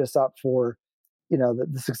keyed us up for the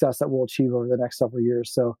success that we'll achieve over the next several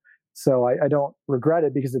years. So I don't regret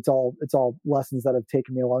it, because it's all lessons that have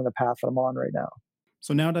taken me along the path that I'm on right now.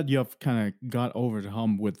 So now that you have kind of got over the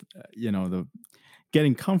hump with, the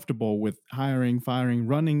getting comfortable with hiring, firing,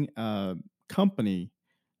 running a company,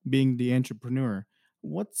 being the entrepreneur,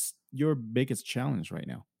 what's your biggest challenge right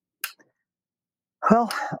now?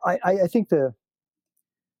 Well, I think the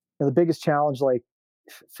biggest challenge, like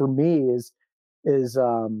for me, is just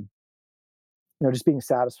being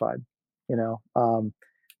satisfied. You know,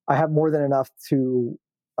 I have more than enough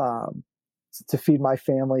um, to feed my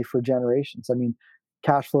family for generations. I mean,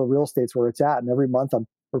 cash flow real estate's where it's at, and every month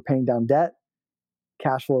we're paying down debt.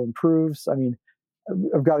 Cash flow improves. I mean,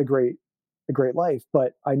 I've got a great life,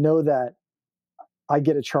 but I know that I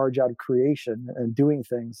get a charge out of creation and doing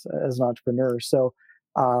things as an entrepreneur. So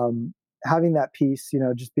um, having that piece,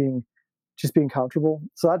 just being comfortable.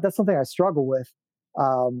 So that's something I struggle with.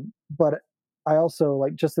 But I also,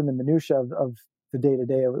 like, just in the minutia of the day to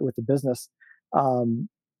day with the business. Um,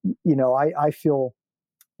 I feel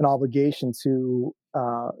an obligation to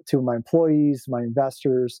my employees, my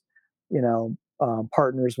investors,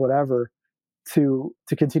 partners, whatever, to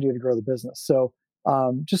continue to grow the business. So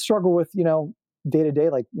just struggle with day to day,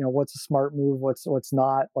 like what's a smart move, what's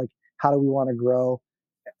not, like how do we want to grow,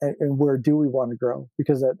 and where do we want to grow?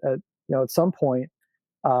 Because at some point,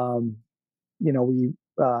 um, we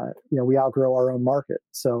outgrow our own market.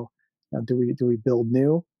 So do we build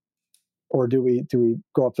new, or do we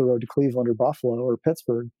go up the road to Cleveland or Buffalo or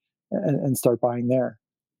Pittsburgh and start buying there?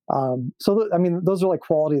 I mean, those are like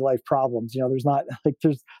quality life problems. There's not like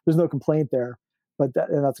there's no complaint there,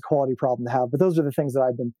 and that's a quality problem to have. But those are the things that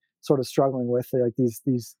I've been sort of struggling with, like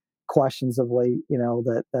these questions of late,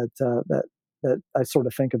 that I sort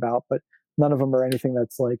of think about, but none of them are anything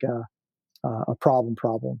that's like a problem,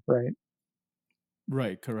 right?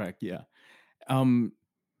 Right, correct. Yeah. Um,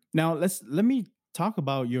 Now let me talk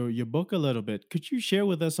about your book a little bit. Could you share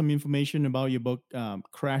with us some information about your book,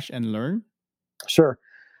 Crash and Learn? Sure.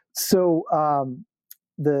 So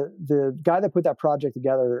the guy that put that project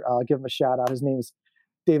together, I'll give him a shout out. His name is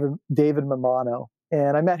David Mamano,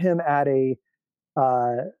 and I met him at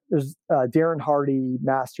there's a Darren Hardy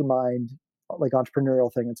mastermind, like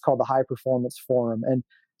entrepreneurial thing. It's called the High Performance Forum. And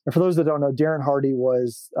for those that don't know, Darren Hardy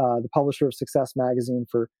was the publisher of Success Magazine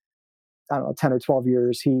for, I don't know, 10 or 12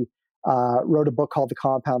 years. He wrote a book called The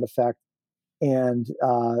Compound Effect, and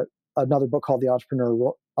another book called The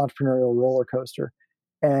Entrepreneurial Roller Coaster.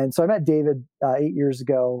 And so I met David 8 years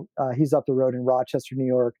ago. He's up the road in Rochester, New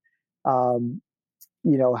York. Um,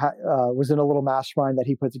 was in a little mastermind that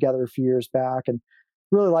he put together a few years back, and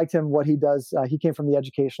really liked him, what he does. He came from the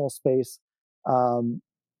educational space, um,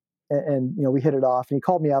 and we hit it off. And he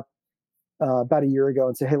called me up about a year ago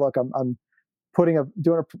and said, "Hey, look, I'm putting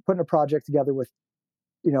a project together with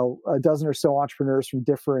a dozen or so entrepreneurs from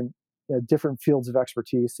different fields of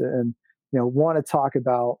expertise, and want to talk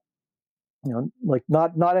about like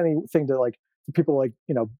not anything to like for people like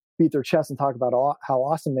beat their chest and talk about how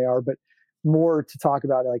awesome they are, but more to talk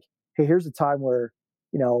about like, hey, here's a time where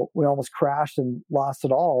we almost crashed and lost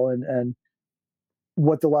it all, and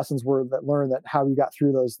what the lessons were that learned, that how you got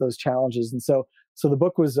through those challenges. And so the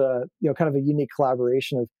book was kind of a unique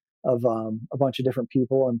collaboration of a bunch of different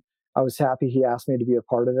people, and I was happy he asked me to be a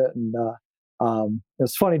part of it. And it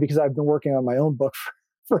was funny because I've been working on my own book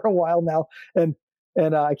for a while now, and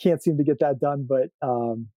I can't seem to get that done, but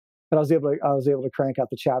I was able to crank out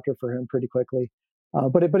the chapter for him pretty quickly.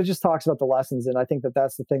 But it just talks about the lessons, and I think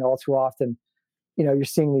that's the thing. All too often, you're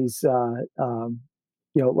seeing these, and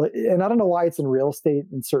I don't know why it's in real estate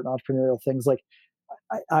and certain entrepreneurial things. Like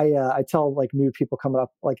I tell like new people coming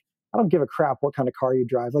up, like, I don't give a crap what kind of car you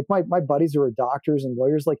drive. Like my buddies who are doctors and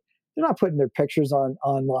lawyers, like, they're not putting their pictures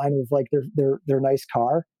online with like their nice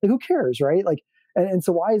car. Like, who cares, right? Like, and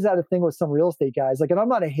so why is that a thing with some real estate guys? Like, and I'm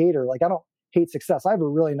not a hater. Like, I don't hate success. I have a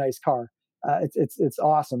really nice car. It's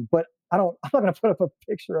awesome, but I'm not going to put up a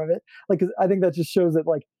picture of it. Like, 'cause I think that just shows that,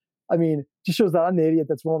 like, I mean, just shows that I'm the idiot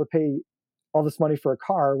that's willing to pay all this money for a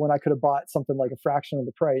car when I could have bought something like a fraction of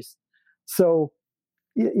the price. So,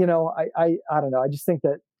 I don't know. I just think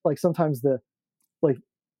that, like, sometimes like,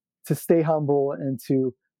 to stay humble and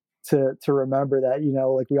to remember that,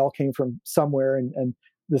 like, we all came from somewhere, and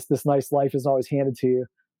this nice life isn't always handed to you.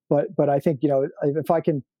 But I think, if I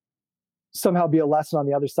can somehow be a lesson on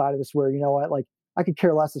the other side of this, where, what, like, I could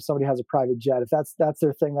care less if somebody has a private jet. If that's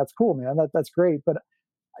their thing, that's cool, man. That's great. But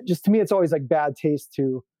just, to me, it's always like bad taste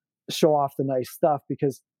to show off the nice stuff,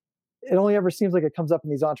 because it only ever seems like it comes up in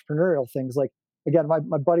these entrepreneurial things. Like, again,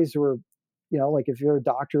 my buddies who are, like, if you're a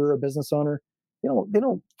doctor or a business owner, they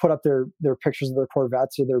don't put up their pictures of their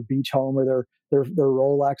Corvettes or their beach home or their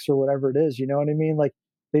Rolex or whatever it is. You know what I mean? Like,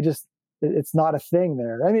 it's not a thing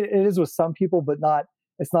there. I mean, it is with some people, but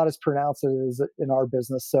it's not as pronounced as it is in our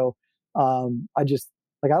business. So I just,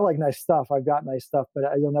 like, I like nice stuff. I've got nice stuff, but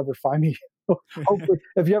you'll never find me. Hopefully,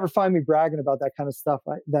 if you ever find me bragging about that kind of stuff,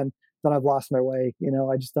 then I've lost my way.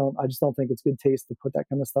 I just don't think it's good taste to put that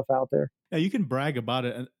kind of stuff out there. Yeah, you can brag about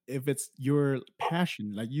it if it's your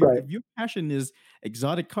passion. Like, Right. if your passion is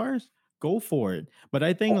exotic cars, go for it. But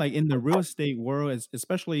I think, like, in the real estate world,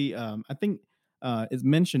 especially, I think it's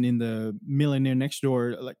mentioned in the Millionaire Next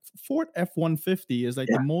Door, like, Ford F-150 is like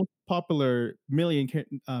the most popular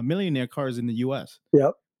millionaire cars in the U.S.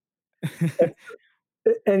 Yep.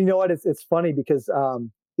 And you know what? It's funny because I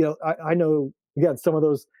know, again, some of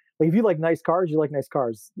those, like, if you like nice cars, you like nice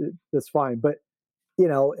cars. That's fine. But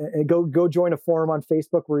and go join a forum on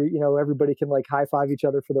Facebook where everybody can, like, high five each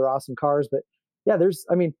other for their awesome cars. But yeah,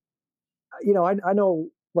 I know,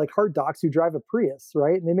 like, hard docs who drive a Prius,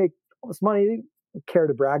 right? And they make all this money. They don't care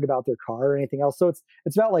to brag about their car or anything else. So it's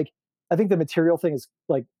about, like, I think the material thing is,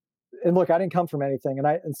 like, and look, I didn't come from anything,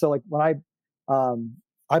 and so, like, when I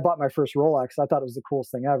bought my first Rolex, I thought it was the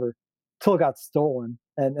coolest thing ever, till it got stolen,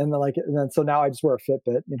 and then so now I just wear a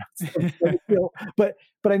Fitbit. But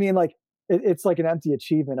I mean, like, it's like an empty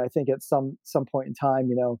achievement. I think at some point in time,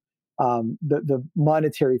 the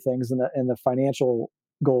monetary things and the financial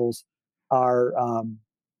goals are,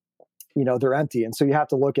 they're empty, and so you have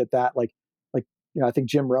to look at that, like, I think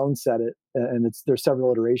Jim Rohn said it, and there's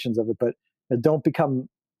several iterations of it, but don't become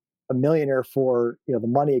a millionaire for the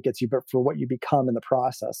money it gets you, but for what you become in the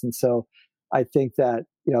process. And so I think that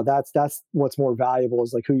that's what's more valuable,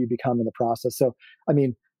 is like who you become in the process. So I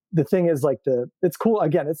mean, the thing is, like, it's cool,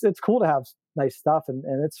 again, it's cool to have nice stuff, and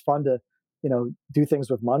it's fun to do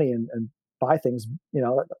things with money and buy things,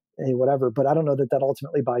 hey, whatever. But I don't know that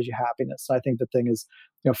ultimately buys you happiness. So I think the thing is,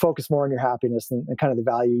 focus more on your happiness and kind of the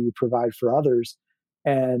value you provide for others,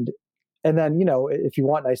 and then if you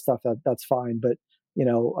want nice stuff, that's fine. But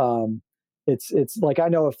it's like, I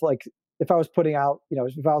know if I was putting out,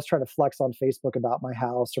 if I was trying to flex on Facebook about my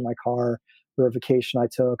house or my car or a vacation I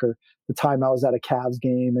took or the time I was at a Cavs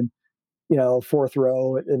game and, fourth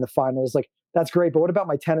row in the finals, like, that's great. But what about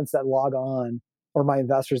my tenants that log on, or my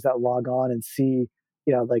investors that log on and see,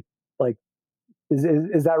 like,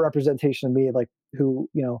 is that representation of me, like, who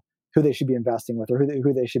they should be investing with, or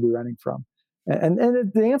who they should be renting from? And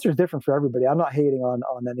the answer is different for everybody. I'm not hating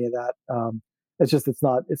on any of that. It's just, it's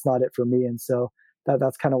not it for me. And so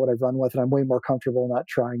that's kind of what I've run with. And I'm way more comfortable not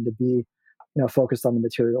trying to be, focused on the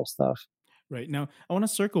material stuff. Right. Now, I want to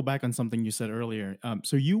circle back on something you said earlier.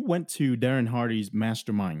 So you went to Darren Hardy's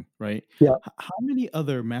mastermind, right? Yeah. How many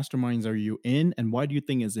other masterminds are you in, and why do you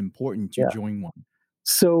think it's important to join one?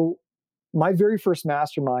 So my very first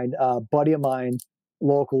mastermind, a buddy of mine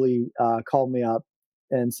locally called me up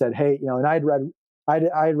and said, hey, and I had read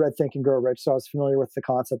Think and Grow Rich, so I was familiar with the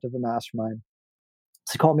concept of a mastermind.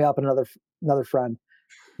 So he called me up and another friend.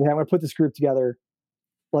 I'm going to put this group together.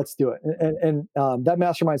 Let's do it. And that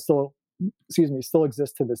mastermind still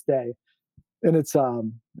exists to this day. And it's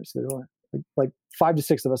like 5 to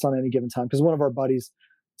 6 of us on any given time, because one of our buddies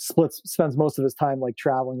spends most of his time like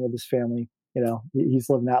traveling with his family. He's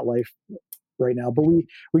living that life right now. But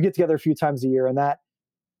we get together a few times a year, and that,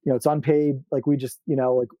 it's unpaid. Like we just,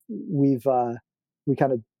 like we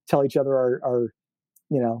kind of tell each other our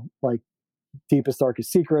like deepest,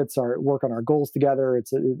 darkest secrets, our work on our goals together.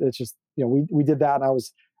 It's just, we did that, and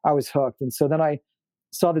I was hooked. And so then I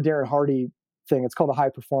saw the Darren Hardy thing. It's called a High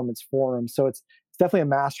Performance Forum. So it's definitely a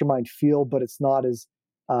mastermind field, but it's not as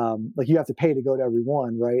like you have to pay to go to every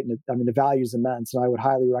one, right? And the value is immense, and I would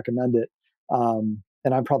highly recommend it.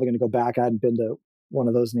 And I'm probably going to go back. I hadn't been to one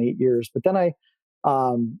of those in 8 years. But then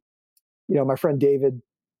my friend David,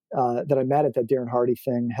 that I met at that Darren Hardy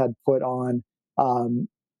thing, had put on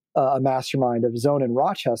a mastermind of his own in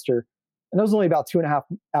Rochester, and that was only about 2.5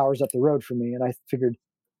 hours up the road from me. And I figured,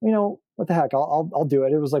 what the heck, I'll do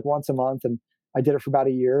it. It was like once a month, and I did it for about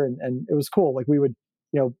a year, and it was cool. Like we would,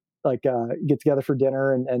 get together for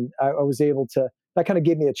dinner, and I was able to. That kind of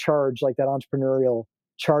gave me a charge, like that entrepreneurial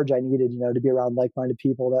charge I needed, to be around like-minded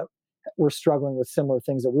people that were struggling with similar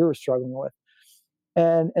things that we were struggling with.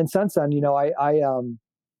 And since then,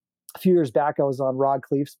 a few years back, I was on Rod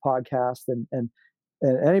Khleif's podcast, and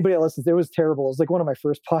anybody that listens, it was terrible. It was like one of my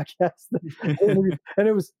first podcasts, and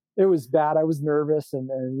it was bad. I was nervous, and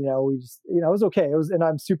we just, it was okay. And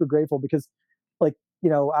I'm super grateful because, like, I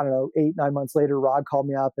don't know, 8-9 months later, Rod called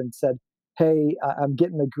me up and said, "Hey, I'm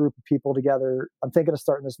getting a group of people together. I'm thinking of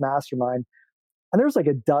starting this mastermind." And there was like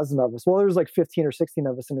a dozen of us. Well, there was like 15 or 16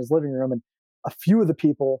 of us in his living room, and a few of the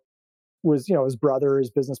people was, his brother,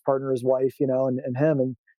 his business partner, his wife, and him.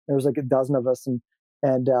 And there was like a dozen of us,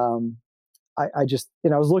 and I just,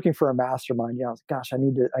 I was looking for a mastermind. I was like, gosh, I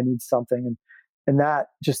need something, and that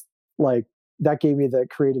just like that gave me the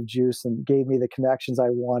creative juice and gave me the connections I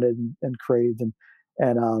wanted and craved, and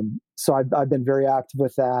so I've been very active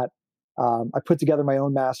with that. I put together my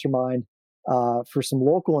own mastermind for some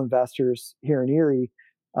local investors here in Erie,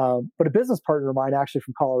 but a business partner of mine, actually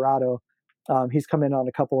from Colorado, he's come in on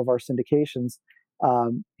a couple of our syndications.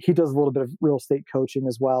 He does a little bit of real estate coaching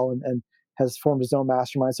as well, and has formed his own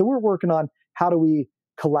mastermind. So we're working on how do we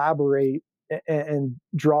collaborate and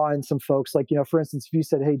draw in some folks. Like, for instance, if you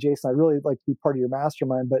said, "Hey, Jason, I'd really like to be part of your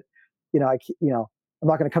mastermind, but I'm not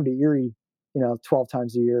going to come to Erie, 12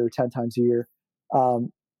 times a year or 10 times a year."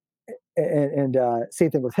 And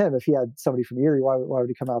same thing with him. If he had somebody from Erie, why would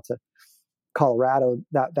he come out to Colorado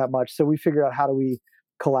that much? So we figured out how do we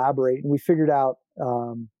collaborate, and we figured out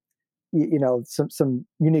some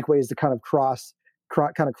unique ways to kind of cross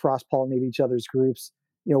pollinate each other's groups.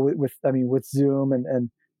 With Zoom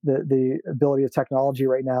and the ability of technology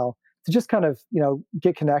right now to just kind of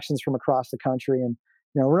get connections from across the country. And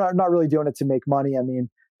we're not really doing it to make money.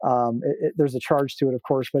 There's a charge to it, of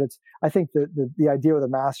course, but I think the idea with a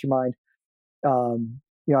mastermind, I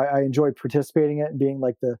enjoy participating in it and being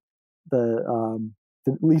like the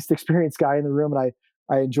least experienced guy in the room. And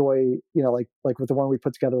I enjoy, like with the one we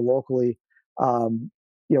put together locally,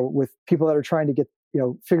 with people that are trying to get,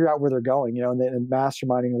 figure out where they're going, and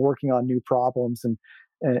masterminding and working on new problems and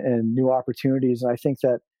new opportunities. And I think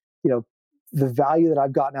that, the value that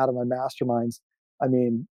I've gotten out of my masterminds, either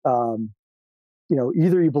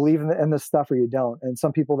you believe in this stuff or you don't. And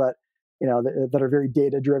some people that, that are very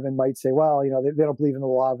data driven might say, well, they don't believe in the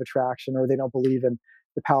law of attraction, or they don't believe in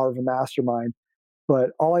the power of a mastermind.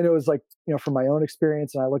 But all I know is, like, from my own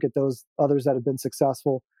experience, and I look at those others that have been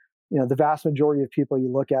successful, the vast majority of people you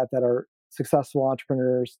look at that are successful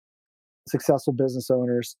entrepreneurs, successful business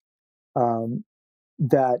owners,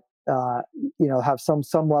 that, have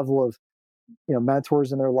some level of,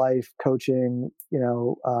 mentors in their life, coaching,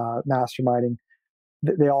 masterminding.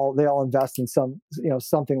 They all invest in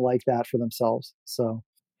something like that for themselves. So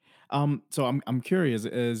I'm curious,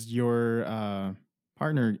 is your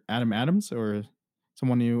partner Adam Adams, or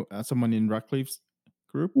someone in Rockcliffe's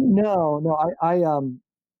group? No, I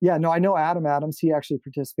know Adam Adams. He actually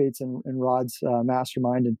participates in Rod's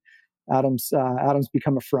mastermind, and Adam's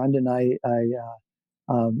become a friend, and I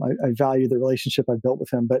value the relationship I've built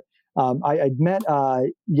with him. But I met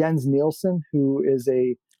Jens Nielsen, who is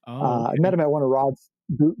I met him at one of Rod's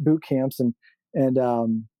boot camps, and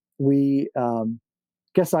we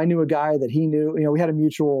guess I knew a guy that he knew. We had a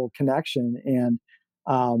mutual connection, and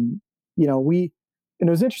and it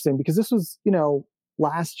was interesting because this was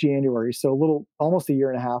last January, so almost a year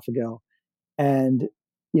and a half ago, and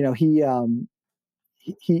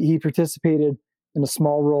he participated in a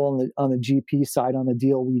small role on the GP side on the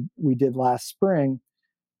deal we did last spring,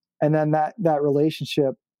 and then that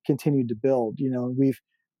relationship continued to build.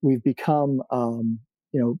 We've become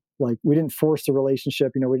like, we didn't force the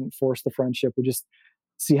relationship, we didn't force the friendship. We just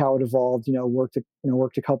see how it evolved. Worked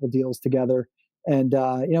a couple deals together, and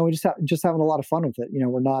we just having a lot of fun with it.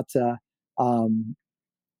 We're not,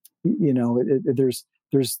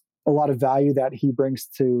 there's a lot of value that he brings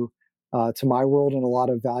to my world, and a lot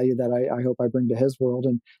of value that I hope I bring to his world,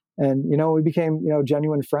 and we became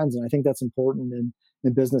genuine friends, and I think that's important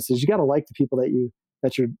in businesses. You got to like the people that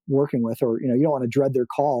you're working with, or you don't want to dread their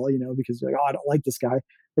call, because you're like, oh, I don't like this guy.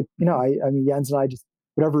 Like, I mean, Jens and I just,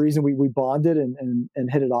 whatever reason, we bonded and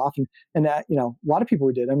hit it off, and that, a lot of people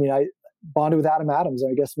we did. I mean, I bonded with Adam Adams.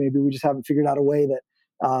 I guess maybe we just haven't figured out a way that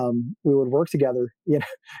we would work together,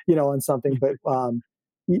 on something. But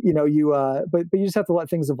but you just have to let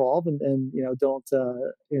things evolve, and don't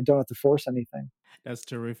have to force anything. That's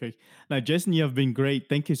terrific. Now, Jason, you have been great.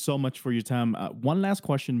 Thank you so much for your time. One last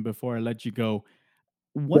question before I let you go.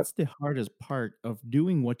 Yep. What's the hardest part of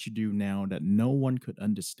doing what you do now that no one could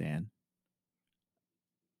understand?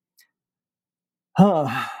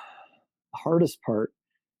 Hardest part.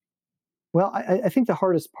 Well, I think the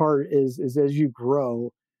hardest part is as you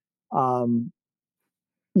grow,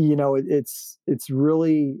 it's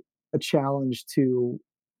really a challenge to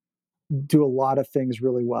do a lot of things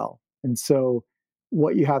really well. And so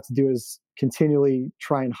what you have to do is continually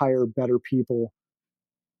try and hire better people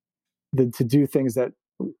to do things that,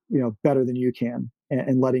 better than you can,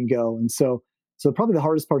 and letting go. And so probably the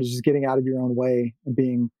hardest part is just getting out of your own way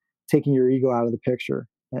and taking your ego out of the picture.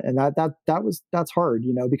 And that's hard,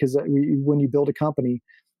 because when you build a company,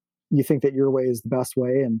 you think that your way is the best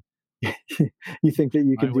way, and you think that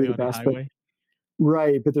you can do the best, but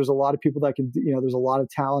right. But there's a lot of people that can, there's a lot of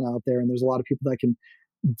talent out there, and there's a lot of people that can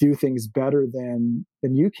do things better than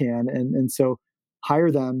you can. And so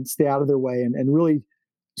hire them, stay out of their way, and really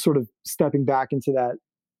sort of stepping back into that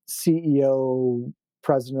CEO,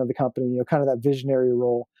 president of the company, kind of that visionary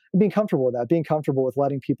role, and being comfortable with that, being comfortable with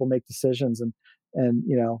letting people make decisions, and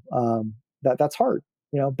that's hard,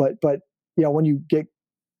 but when you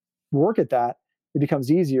work at that, it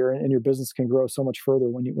becomes easier, and your business can grow so much further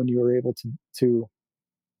when you are able to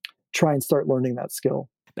try and start learning that skill.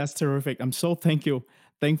 That's terrific. I'm so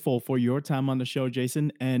thankful for your time on the show,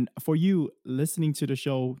 Jason, and for you listening to the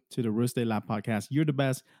show, to the Real Estate Lab podcast. You're the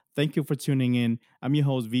best. Thank you for tuning in. I'm your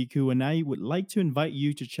host, Viku, and I would like to invite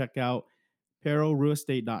you to check out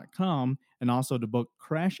perorealestate.com and also the book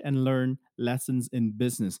Crash and Learn Lessons in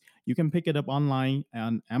Business. You can pick it up online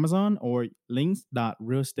on Amazon or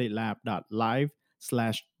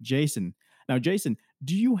links.realestatelab.live/Jason. Now, Jason,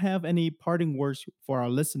 do you have any parting words for our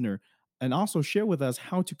listener? And also share with us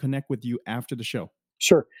how to connect with you after the show.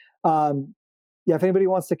 Sure. If anybody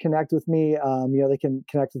wants to connect with me, they can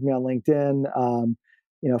connect with me on LinkedIn,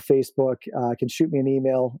 Facebook. Can shoot me an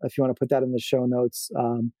email if you want to put that in the show notes.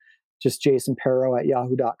 Just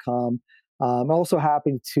jasonpero@yahoo.com. I'm also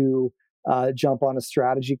happy to jump on a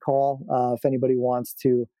strategy call if anybody wants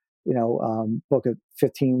to, book a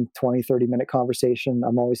 15, 20, 30-minute conversation.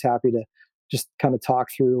 I'm always happy to just kind of talk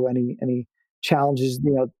through any challenges,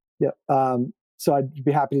 so I'd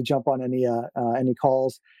be happy to jump on any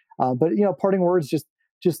calls. But parting words, just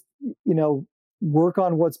work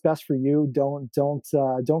on what's best for you. Don't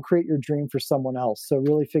create your dream for someone else. So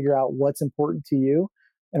really figure out what's important to you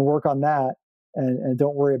and work on that, and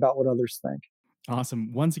don't worry about what others think.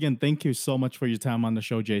 Awesome. Once again, thank you so much for your time on the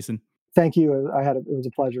show, Jason. Thank you. It was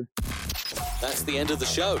a pleasure. That's the end of the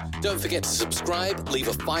show. Don't forget to subscribe, leave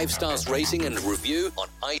a 5-star rating and review on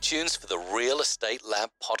iTunes for the Real Estate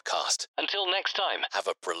Lab podcast. Until next time, have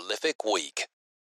a prolific week.